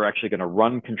 They were actually going to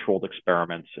run controlled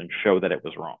experiments and show that it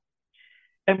was wrong.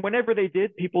 And whenever they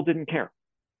did, people didn't care.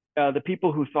 The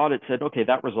people who thought it said, okay,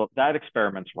 that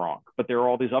experiment's wrong, but there are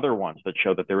all these other ones that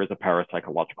show that there is a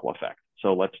parapsychological effect.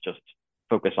 So let's just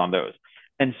focus on those.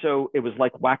 And so it was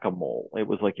like whack-a-mole. It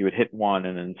was like you would hit one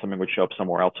and then something would show up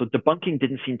somewhere else. So debunking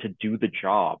didn't seem to do the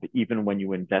job, even when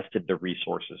you invested the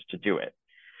resources to do it.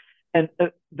 And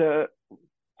the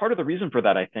part of the reason for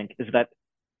that, I think, is that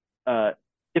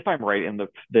if I'm right, and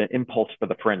the impulse for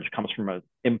the fringe comes from an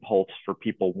impulse for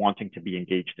people wanting to be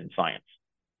engaged in science,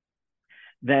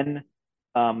 then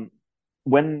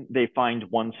when they find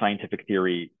one scientific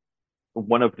theory,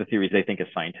 one of the theories they think is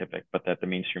scientific, but that the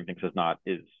mainstream thinks is not,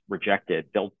 is rejected,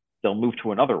 they'll move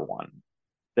to another one.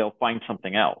 They'll find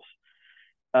something else.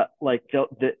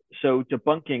 So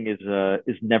debunking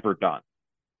is never done.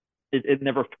 It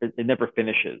never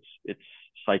finishes its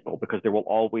cycle, because there will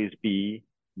always be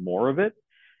more of it.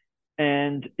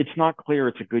 And it's not clear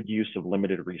it's a good use of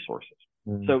limited resources.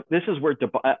 So this is where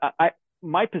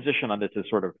my position on this is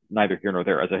sort of neither here nor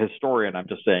there. As a historian, I'm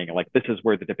just saying, like, this is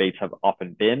where the debates have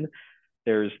often been.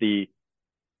 There's the,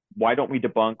 why don't we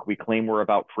debunk? We claim we're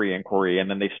about free inquiry, and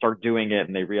then they start doing it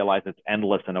and they realize it's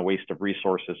endless and a waste of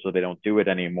resources, so they don't do it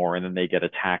anymore, and then they get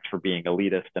attacked for being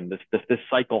elitist. And this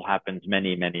cycle happens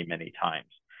many, many, many times.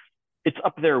 It's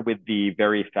up there with the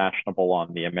very fashionable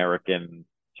on the American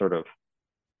sort of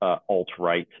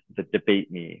alt-right, the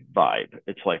debate me vibe.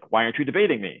 It's like, why aren't you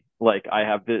debating me? Like, I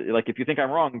have like, if you think I'm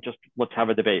wrong, just let's have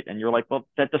a debate. And you're like, well,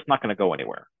 that's just not going to go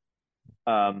anywhere.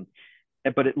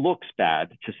 But it looks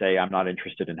bad to say I'm not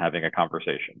interested in having a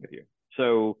conversation with you.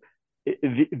 So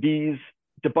these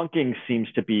debunking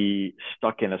seems to be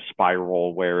stuck in a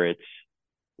spiral where it's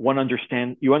you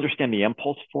understand the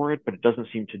impulse for it, but it doesn't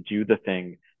seem to do the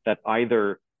thing that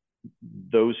either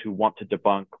those who want to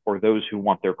debunk or those who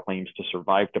want their claims to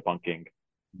survive debunking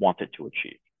want it to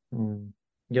achieve.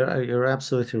 You're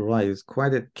absolutely right. It's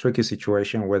quite a tricky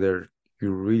situation whether you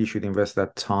really should invest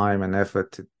that time and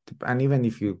effort and even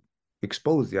if you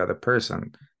expose the other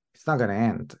person, it's not going to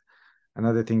end.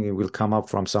 Another thing, it will come up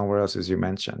from somewhere else, as you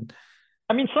mentioned.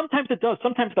 I mean, sometimes it does.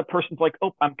 Sometimes the person's like,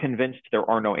 oh, I'm convinced there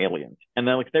are no aliens. And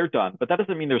then like they're done. But that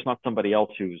doesn't mean there's not somebody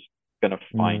else who's going to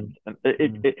find.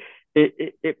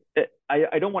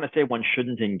 I don't want to say one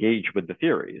shouldn't engage with the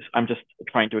theories. I'm just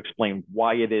trying to explain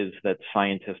why it is that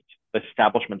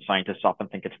establishment scientists often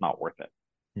think it's not worth it.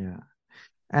 Yeah.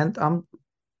 And I'm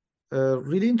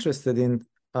really interested in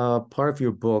part of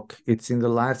your book. It's in the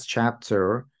last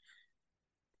chapter.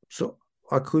 So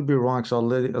I could be wrong, so I'll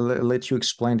let you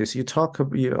explain this.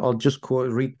 I'll just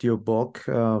read your book.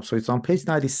 So it's on page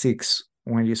 96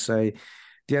 when you say,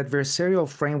 the adversarial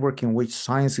framework in which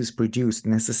science is produced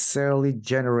necessarily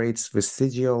generates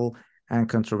vestigial and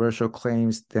controversial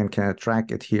claims then can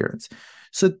attract adherents.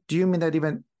 So do you mean that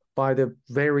even by the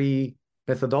very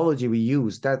methodology we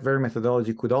use, that very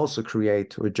methodology could also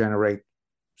create or generate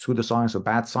pseudoscience or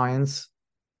bad science?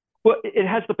 Well, it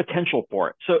has the potential for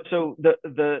it. So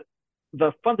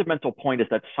the fundamental point is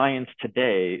that science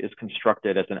today is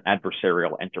constructed as an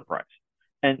adversarial enterprise.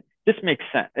 And this makes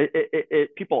sense.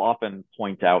 People often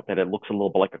point out that it looks a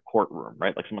little bit like a courtroom,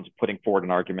 right? Like someone's putting forward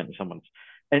an argument and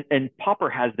and Popper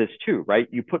has this too, right?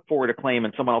 You put forward a claim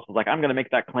and someone else is like, I'm going to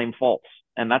make that claim false.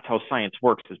 And that's how science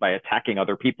works, is by attacking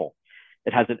other people.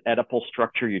 It has an Oedipal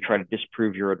structure. You try to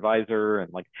disprove your advisor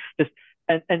and like this.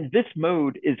 And this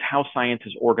mode is how science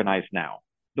is organized now.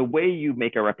 The way you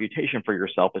make a reputation for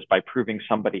yourself is by proving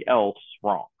somebody else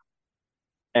wrong.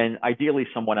 And ideally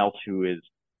someone else who is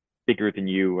bigger than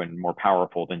you and more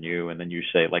powerful than you. And then you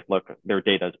say, like, look, their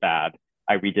data is bad.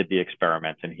 I redid the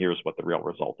experiment and here's what the real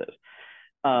result is.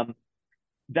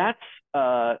 That's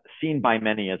seen by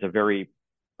many as a very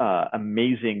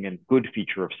amazing and good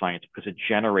feature of science because it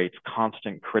generates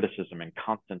constant criticism and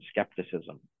constant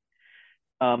skepticism.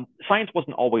 Science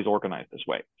wasn't always organized this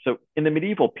way. So in the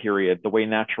medieval period, the way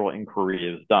natural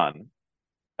inquiry is done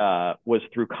was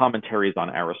through commentaries on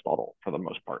Aristotle for the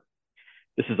most part.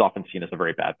 This is often seen as a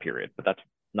very bad period, but that's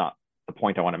not the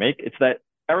point I want to make. It's that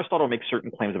Aristotle makes certain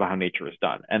claims about how nature is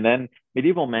done. And then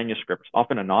medieval manuscripts,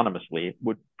 often anonymously,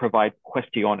 would provide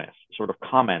questiones, sort of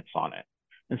comments on it,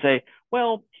 and say,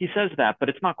 well, he says that, but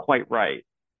it's not quite right.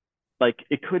 Like,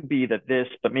 it could be that this,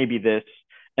 but maybe this.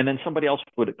 And then somebody else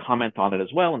would comment on it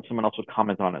as well, and someone else would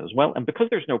comment on it as well. And because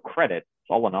there's no credit, it's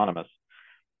all anonymous,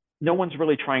 no one's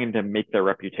really trying to make their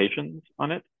reputations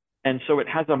on it. And so it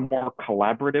has a more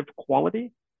collaborative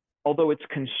quality, although it's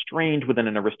constrained within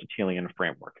an Aristotelian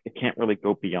framework. It can't really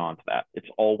go beyond that. It's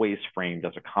always framed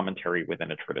as a commentary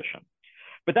within a tradition.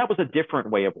 But that was a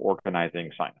different way of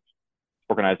organizing science,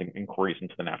 organizing inquiries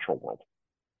into the natural world.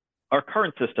 Our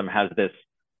current system has this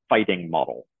fighting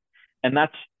model. And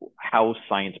that's how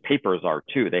science papers are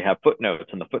too. They have footnotes,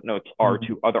 and the footnotes are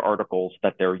to other articles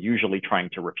that they're usually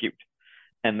trying to refute.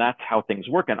 And that's how things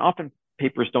work. And often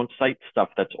papers don't cite stuff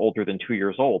that's older than 2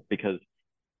 years old because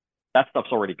that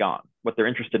stuff's already gone. What they're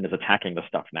interested in is attacking the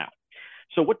stuff now.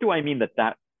 So what do I mean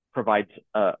that provides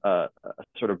a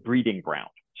sort of breeding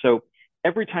ground? So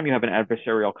every time you have an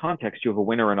adversarial context, you have a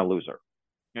winner and a loser.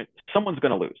 Someone's going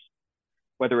to lose,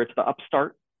 whether it's the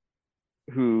upstart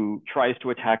who tries to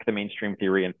attack the mainstream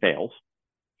theory and fails,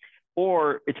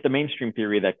 or it's the mainstream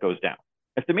theory that goes down.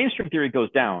 If the mainstream theory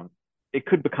goes down, it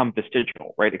could become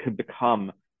vestigial, right? It could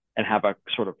become and have a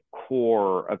sort of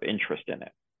core of interest in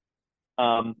it.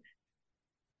 An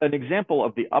example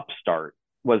of the upstart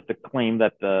was the claim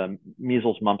that the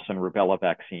measles, mumps, and rubella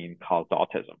vaccine caused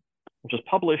autism, which was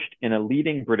published in a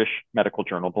leading British medical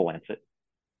journal, The Lancet,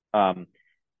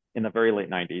 in the very late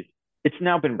 90s. It's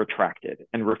now been retracted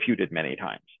and refuted many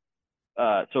times.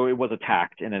 So it was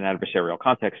attacked in an adversarial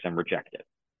context and rejected.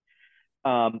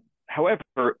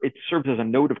 However, it serves as a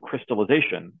node of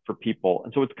crystallization for people.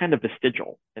 And so it's kind of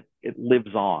vestigial. It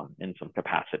lives on in some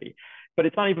capacity. But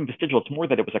it's not even vestigial. It's more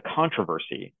that it was a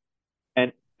controversy.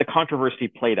 And the controversy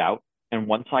played out, and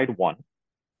one side won.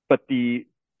 But the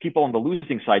people on the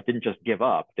losing side didn't just give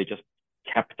up. They just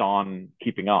kept on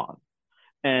keeping on.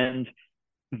 And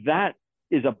that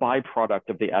is a byproduct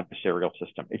of the adversarial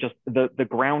system. It just, the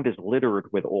ground is littered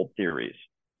with old theories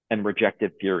and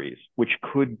rejected theories, which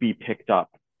could be picked up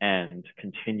and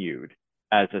continued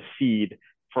as a seed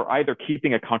for either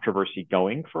keeping a controversy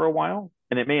going for a while,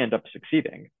 and it may end up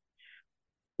succeeding,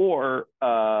 or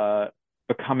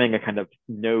becoming a kind of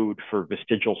node for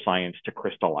vestigial science to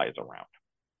crystallize around.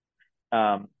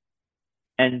 I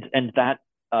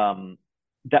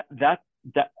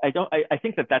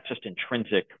think that that's just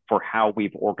intrinsic for how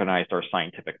we've organized our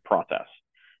scientific process.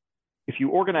 If you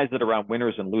organize it around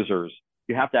winners and losers,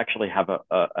 you have to actually have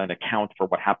an account for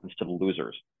what happens to the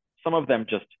losers. Some of them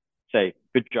just say,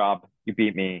 good job, you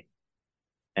beat me,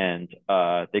 and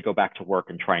they go back to work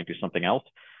and try and do something else.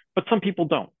 But some people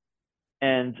don't.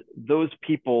 And those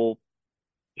people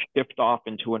shift off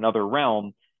into another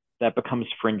realm that becomes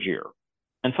fringier.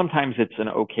 And sometimes it's an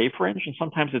okay fringe, and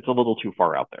sometimes it's a little too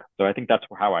far out there. So I think that's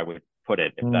how I would put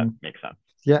it, if that makes sense.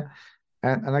 Yeah.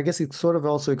 And I guess it sort of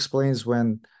also explains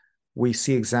when we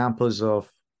see examples of,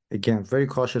 again, very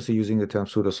cautiously using the term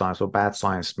pseudoscience or bad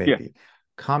science, maybe,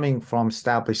 coming from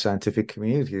established scientific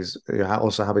communities. You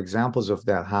also have examples of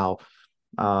that, how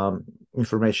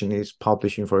information is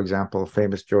publishing, for example,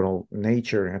 famous journal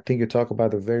Nature. And I think you talk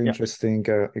about a very interesting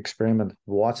experiment,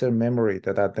 water memory,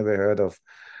 that I've never heard of.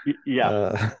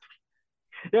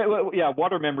 Yeah, well, yeah.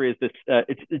 Water memory is this.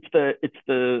 It's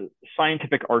the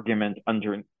scientific argument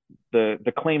under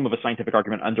the claim of a scientific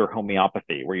argument under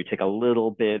homeopathy, where you take a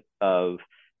little bit of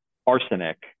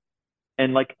arsenic,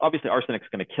 and like obviously arsenic's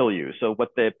going to kill you. So what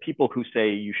the people who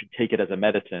say you should take it as a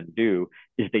medicine do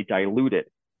is they dilute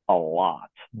it a lot,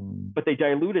 but they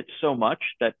dilute it so much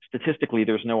that statistically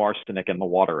there's no arsenic in the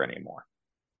water anymore.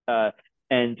 Uh,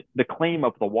 and the claim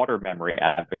of the water memory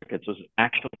advocates was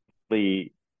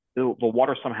actually the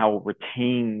water somehow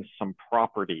retains some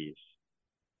properties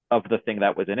of the thing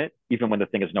that was in it, even when the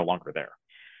thing is no longer there.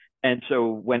 And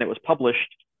so when it was published,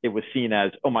 it was seen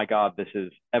as, oh my God, this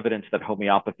is evidence that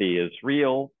homeopathy is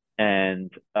real.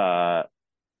 And most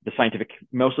of the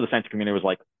scientific community was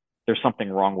like, there's something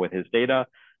wrong with his data.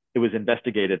 It was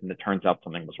investigated, and it turns out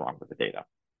something was wrong with the data.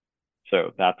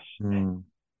 So that's,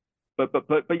 but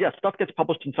yeah, stuff gets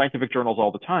published in scientific journals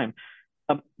all the time.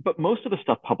 But most of the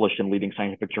stuff published in leading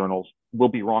scientific journals will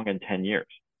be wrong in 10 years.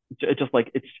 That's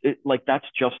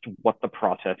just what the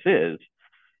process is,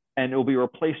 and it will be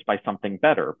replaced by something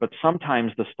better. But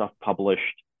sometimes the stuff published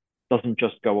doesn't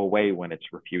just go away when it's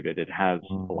refuted. It has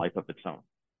a life of its own.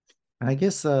 And I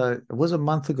guess it was a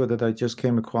month ago that I just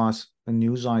came across a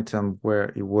news item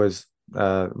where it was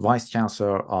vice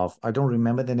chancellor of, I don't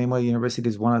remember the name of the university.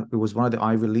 It was one of the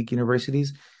Ivy League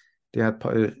universities. He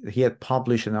had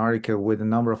published an article with a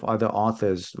number of other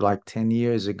authors like 10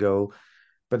 years ago,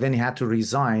 but then he had to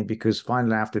resign because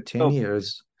finally after 10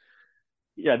 years.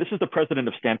 Yeah, this is the president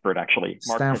of Stanford, actually.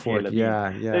 Stanford,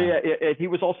 yeah. He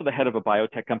was also the head of a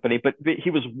biotech company, but he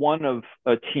was one of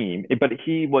a team, but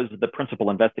he was the principal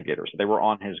investigator. So they were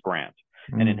on his grant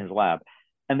and in his lab.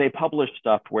 And they published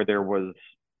stuff where there was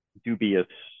dubious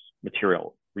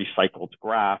material, recycled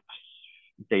graphs,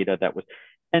 data that was,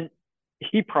 and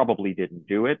he probably didn't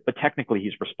do it, but technically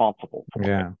he's responsible for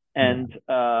it.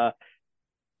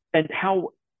 And how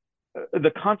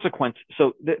the consequence,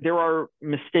 so there are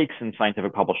mistakes in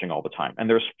scientific publishing all the time, and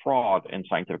there's fraud in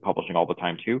scientific publishing all the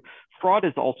time too. Fraud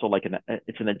is also like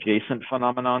it's an adjacent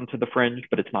phenomenon to the fringe,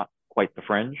 but it's not quite the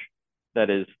fringe. That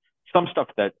is, some stuff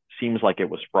that seems like it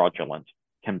was fraudulent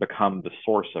can become the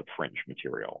source of fringe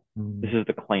material. This is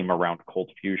the claim around cold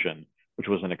fusion, which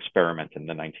was an experiment in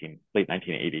the late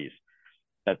 1980s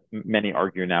that many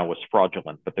argue now was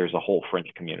fraudulent, but there's a whole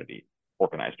fringe community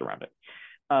organized around it.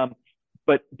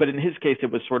 But in his case,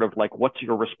 it was sort of like, what's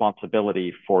your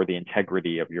responsibility for the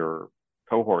integrity of your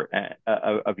cohort,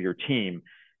 of your team,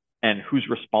 and who's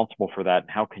responsible for that? And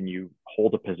how can you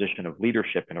hold a position of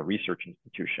leadership in a research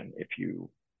institution if you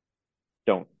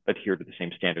don't adhere to the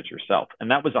same standards yourself?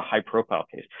 And that was a high profile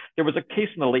case. There was a case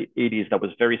in the late 80s that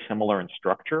was very similar in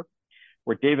structure,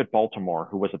 where David Baltimore,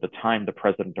 who was at the time the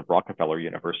president of Rockefeller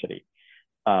University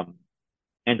and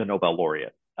a Nobel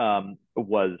laureate,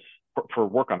 was for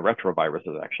work on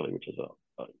retroviruses, actually, which is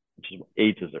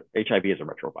HIV is a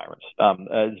retrovirus.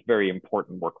 It's very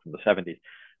important work from the 70s,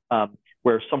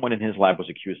 where someone in his lab was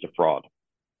accused of fraud,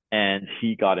 and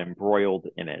he got embroiled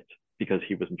in it because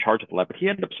he was in charge of the lab, but he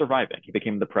ended up surviving. He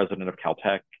became the president of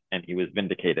Caltech, and he was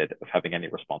vindicated of having any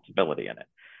responsibility in it.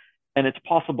 And it's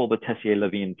possible that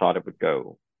Tessier-Levine thought it would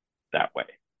go that way,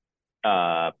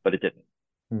 but it didn't.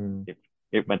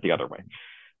 It went the other way.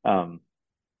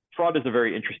 Fraud is a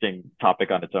very interesting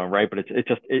topic on its own, right? But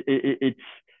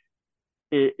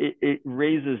it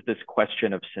raises this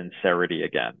question of sincerity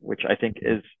again, which I think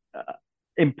is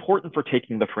important for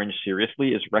taking the fringe seriously,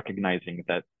 is recognizing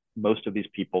that most of these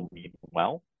people mean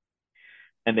well,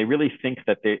 and they really think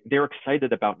that they're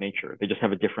excited about nature. They just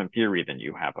have a different theory than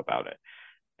you have about it.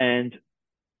 And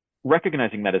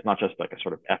recognizing that is not just like a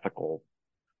sort of ethical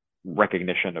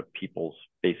recognition of people's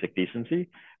basic decency,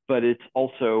 but it's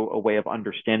also a way of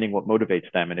understanding what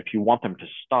motivates them. And if you want them to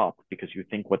stop because you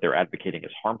think what they're advocating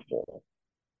is harmful,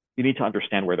 you need to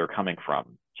understand where they're coming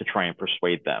from to try and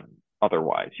persuade them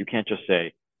otherwise. You can't just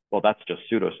say, well, that's just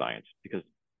pseudoscience, because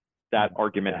that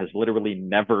argument has literally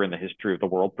never in the history of the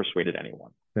world persuaded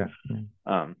anyone.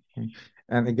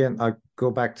 And again, I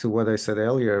go back to what I said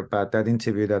earlier about that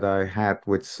interview that I had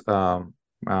with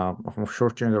I'm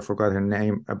short I forgot her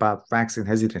name, about vaccine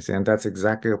hesitancy, and that's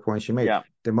exactly the point she made.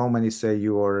 The moment you say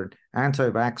you are an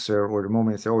anti-vaxxer, or the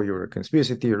moment you say, oh, you're a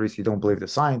conspiracy theorist, you don't believe the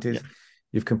scientists,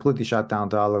 you've completely shut down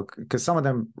dialogue, because some of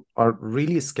them are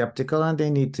really skeptical, and they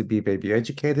need to be maybe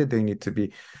educated, they need to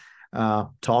be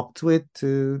talked with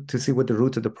to see what the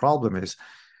root of the problem is.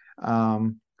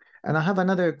 And I have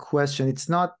another question. It's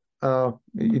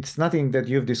nothing that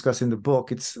you've discussed in the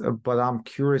book. But I'm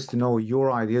curious to know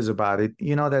your ideas about it.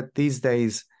 You know that these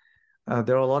days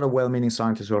there are a lot of well-meaning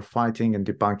scientists who are fighting and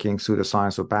debunking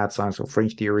pseudoscience or bad science or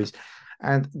fringe theories,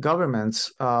 and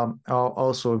governments are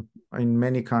also in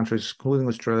many countries, including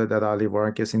Australia that I live, or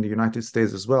I guess in the United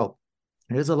States as well,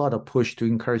 there's a lot of push to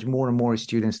encourage more and more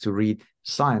students to read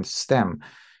science, STEM.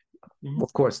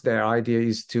 Of course, their idea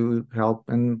is to help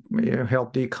and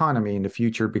help the economy in the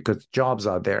future because jobs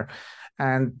are there.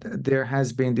 And there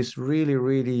has been this really,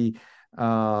 really,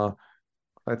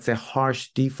 let's say, harsh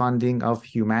defunding of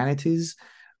humanities.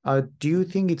 Do you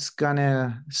think it's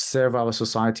gonna serve our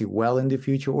society well in the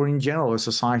future, or in general, a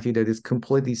society that is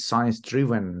completely science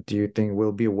driven? Do you think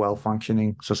will be a well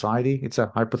functioning society? It's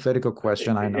a hypothetical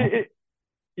question, I know.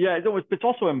 Yeah, it's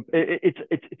also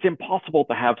it's impossible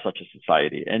to have such a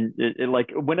society, and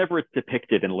like whenever it's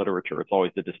depicted in literature, it's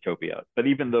always a dystopia. But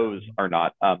even those are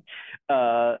not.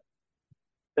 Uh,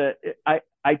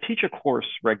 I teach a course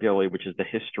regularly, which is the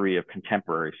history of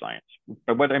contemporary science.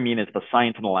 But what I mean is the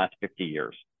science in the last 50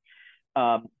 years.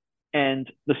 Um, and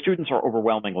the students are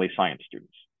overwhelmingly science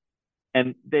students,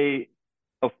 and they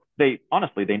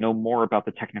honestly they know more about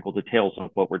the technical details of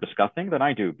what we're discussing than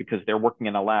I do because they're working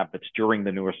in a lab that's during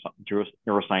the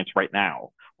neuroscience right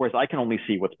now, whereas I can only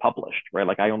see what's published, right?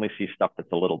 Like I only see stuff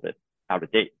that's a little bit out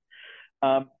of date.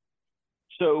 Um,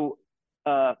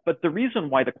 but the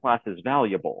reason why the class is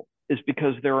valuable is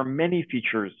because there are many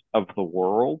features of the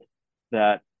world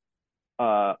that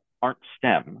aren't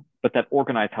STEM, but that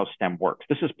organize how STEM works.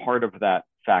 This is part of that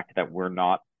fact that we're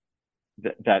not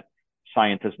that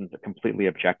science isn't completely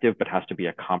objective, but has to be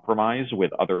a compromise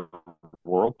with other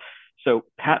world. So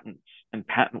patents and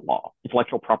patent law,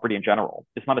 intellectual property in general,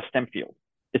 is not a STEM field.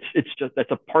 It's just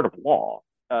that's a part of law.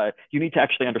 You need to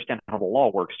actually understand how the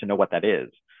law works to know what that is.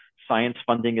 Science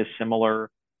funding is similar.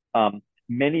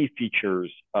 Many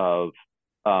features of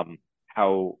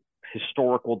how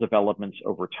historical developments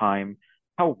over time,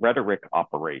 how rhetoric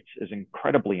operates is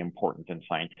incredibly important in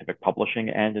scientific publishing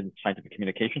and in scientific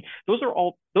communication. Those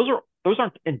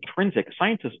aren't intrinsic.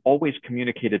 Science is always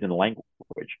communicated in language.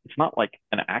 It's not like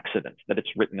an accident that it's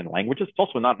written in languages. It's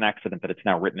also not an accident that it's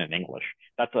now written in English.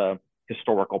 That's a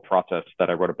historical process that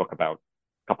I wrote a book about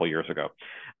a couple of years ago.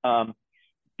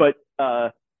 But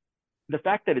the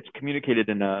fact that it's communicated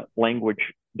in a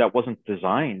language that wasn't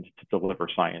designed to deliver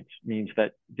science means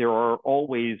that there are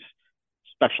always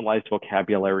specialized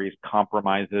vocabularies,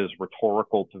 compromises,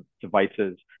 rhetorical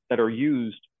devices that are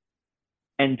used.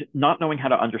 And not knowing how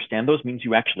to understand those means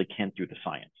you actually can't do the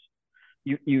science.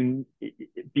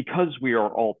 Because we are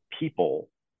all people,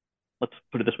 let's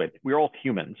put it this way, we're all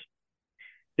humans.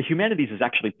 The humanities is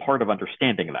actually part of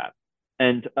understanding that.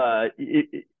 And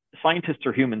scientists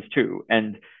are humans too.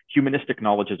 And humanistic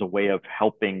knowledge is a way of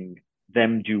helping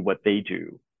them do what they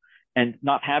do. And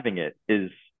not having it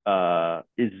is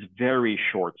very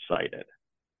short-sighted.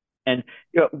 And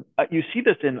you see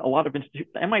this in a lot of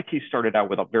institutions. MIT started out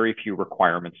with very few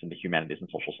requirements in the humanities and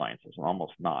social sciences, and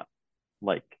almost not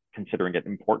like considering it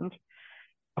important.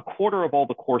 A quarter of all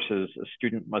the courses a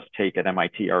student must take at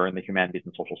MIT are in the humanities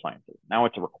and social sciences. Now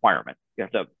it's a requirement. You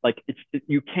have to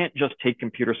you can't just take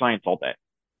computer science all day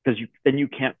because then you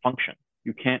can't function.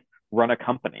 You can't run a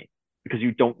company because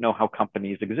you don't know how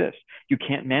companies exist. You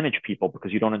can't manage people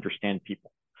because you don't understand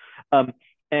people.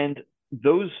 And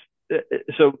those,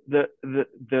 so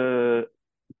the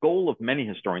goal of many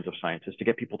historians of science is to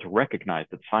get people to recognize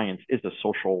that science is a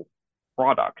social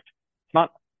product. It's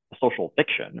not a social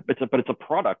fiction, but it's a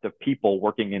product of people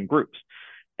working in groups.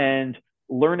 And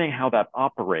learning how that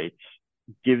operates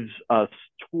gives us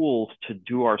tools to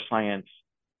do our science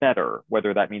better,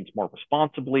 whether that means more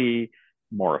responsibly,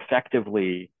 more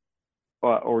effectively,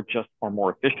 or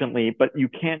more efficiently. But you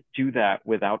can't do that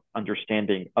without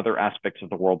understanding other aspects of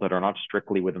the world that are not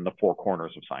strictly within the four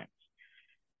corners of science.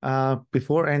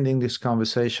 Before ending this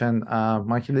conversation,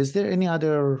 Michael, is there any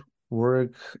other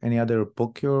work, any other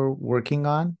book you're working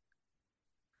on?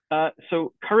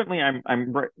 So currently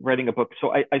I'm writing a book.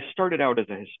 So I started out as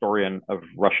a historian of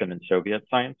Russian and Soviet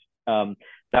science.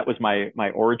 That was my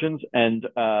origins. And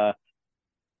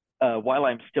while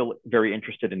I'm still very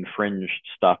interested in fringe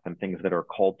stuff and things that are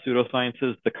called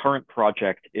pseudosciences, the current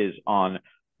project is on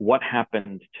what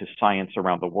happened to science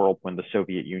around the world when the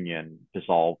Soviet Union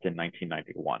dissolved in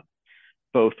 1991.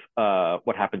 Both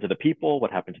what happened to the people,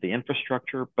 what happened to the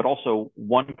infrastructure, but also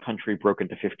one country broke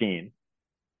into 15.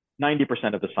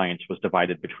 90% of the science was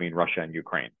divided between Russia and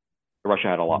Ukraine. Russia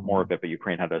had a lot more of it, but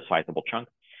Ukraine had a sizable chunk.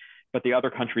 But the other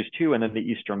countries too, and then the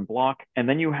Eastern Bloc. And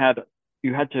then you had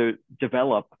to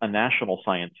develop a national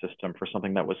science system for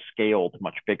something that was scaled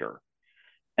much bigger,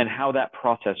 and how that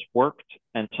process worked.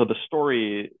 And so the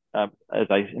story, as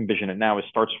I envision it now,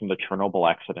 starts from the Chernobyl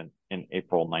accident in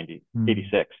April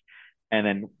 1986, and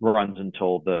then runs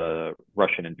until the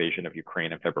Russian invasion of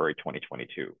Ukraine in February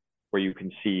 2022. where you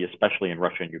can see, especially in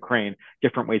Russia and Ukraine,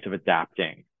 different ways of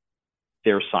adapting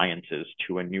their sciences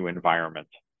to a new environment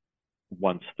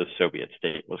once the Soviet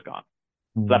state was gone.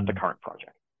 So that's the current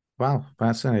project. Wow,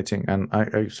 fascinating. And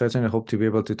I certainly hope to be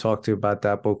able to talk to you about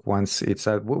that book once it's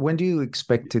out. When do you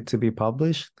expect it to be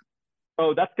published?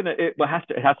 Oh, it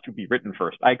has to be written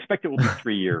first. I expect it will be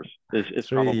 3 years is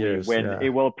 3 probably years, when yeah. it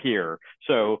will appear.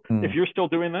 So if you're still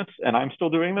doing this and I'm still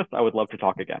doing this, I would love to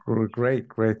talk again. Great,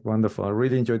 wonderful. I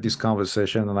really enjoyed this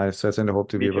conversation, and I certainly hope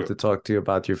to be able to talk to you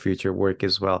about your future work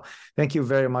as well. Thank you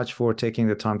very much for taking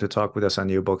the time to talk with us on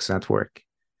New Books Network.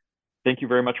 Thank you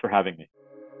very much for having me.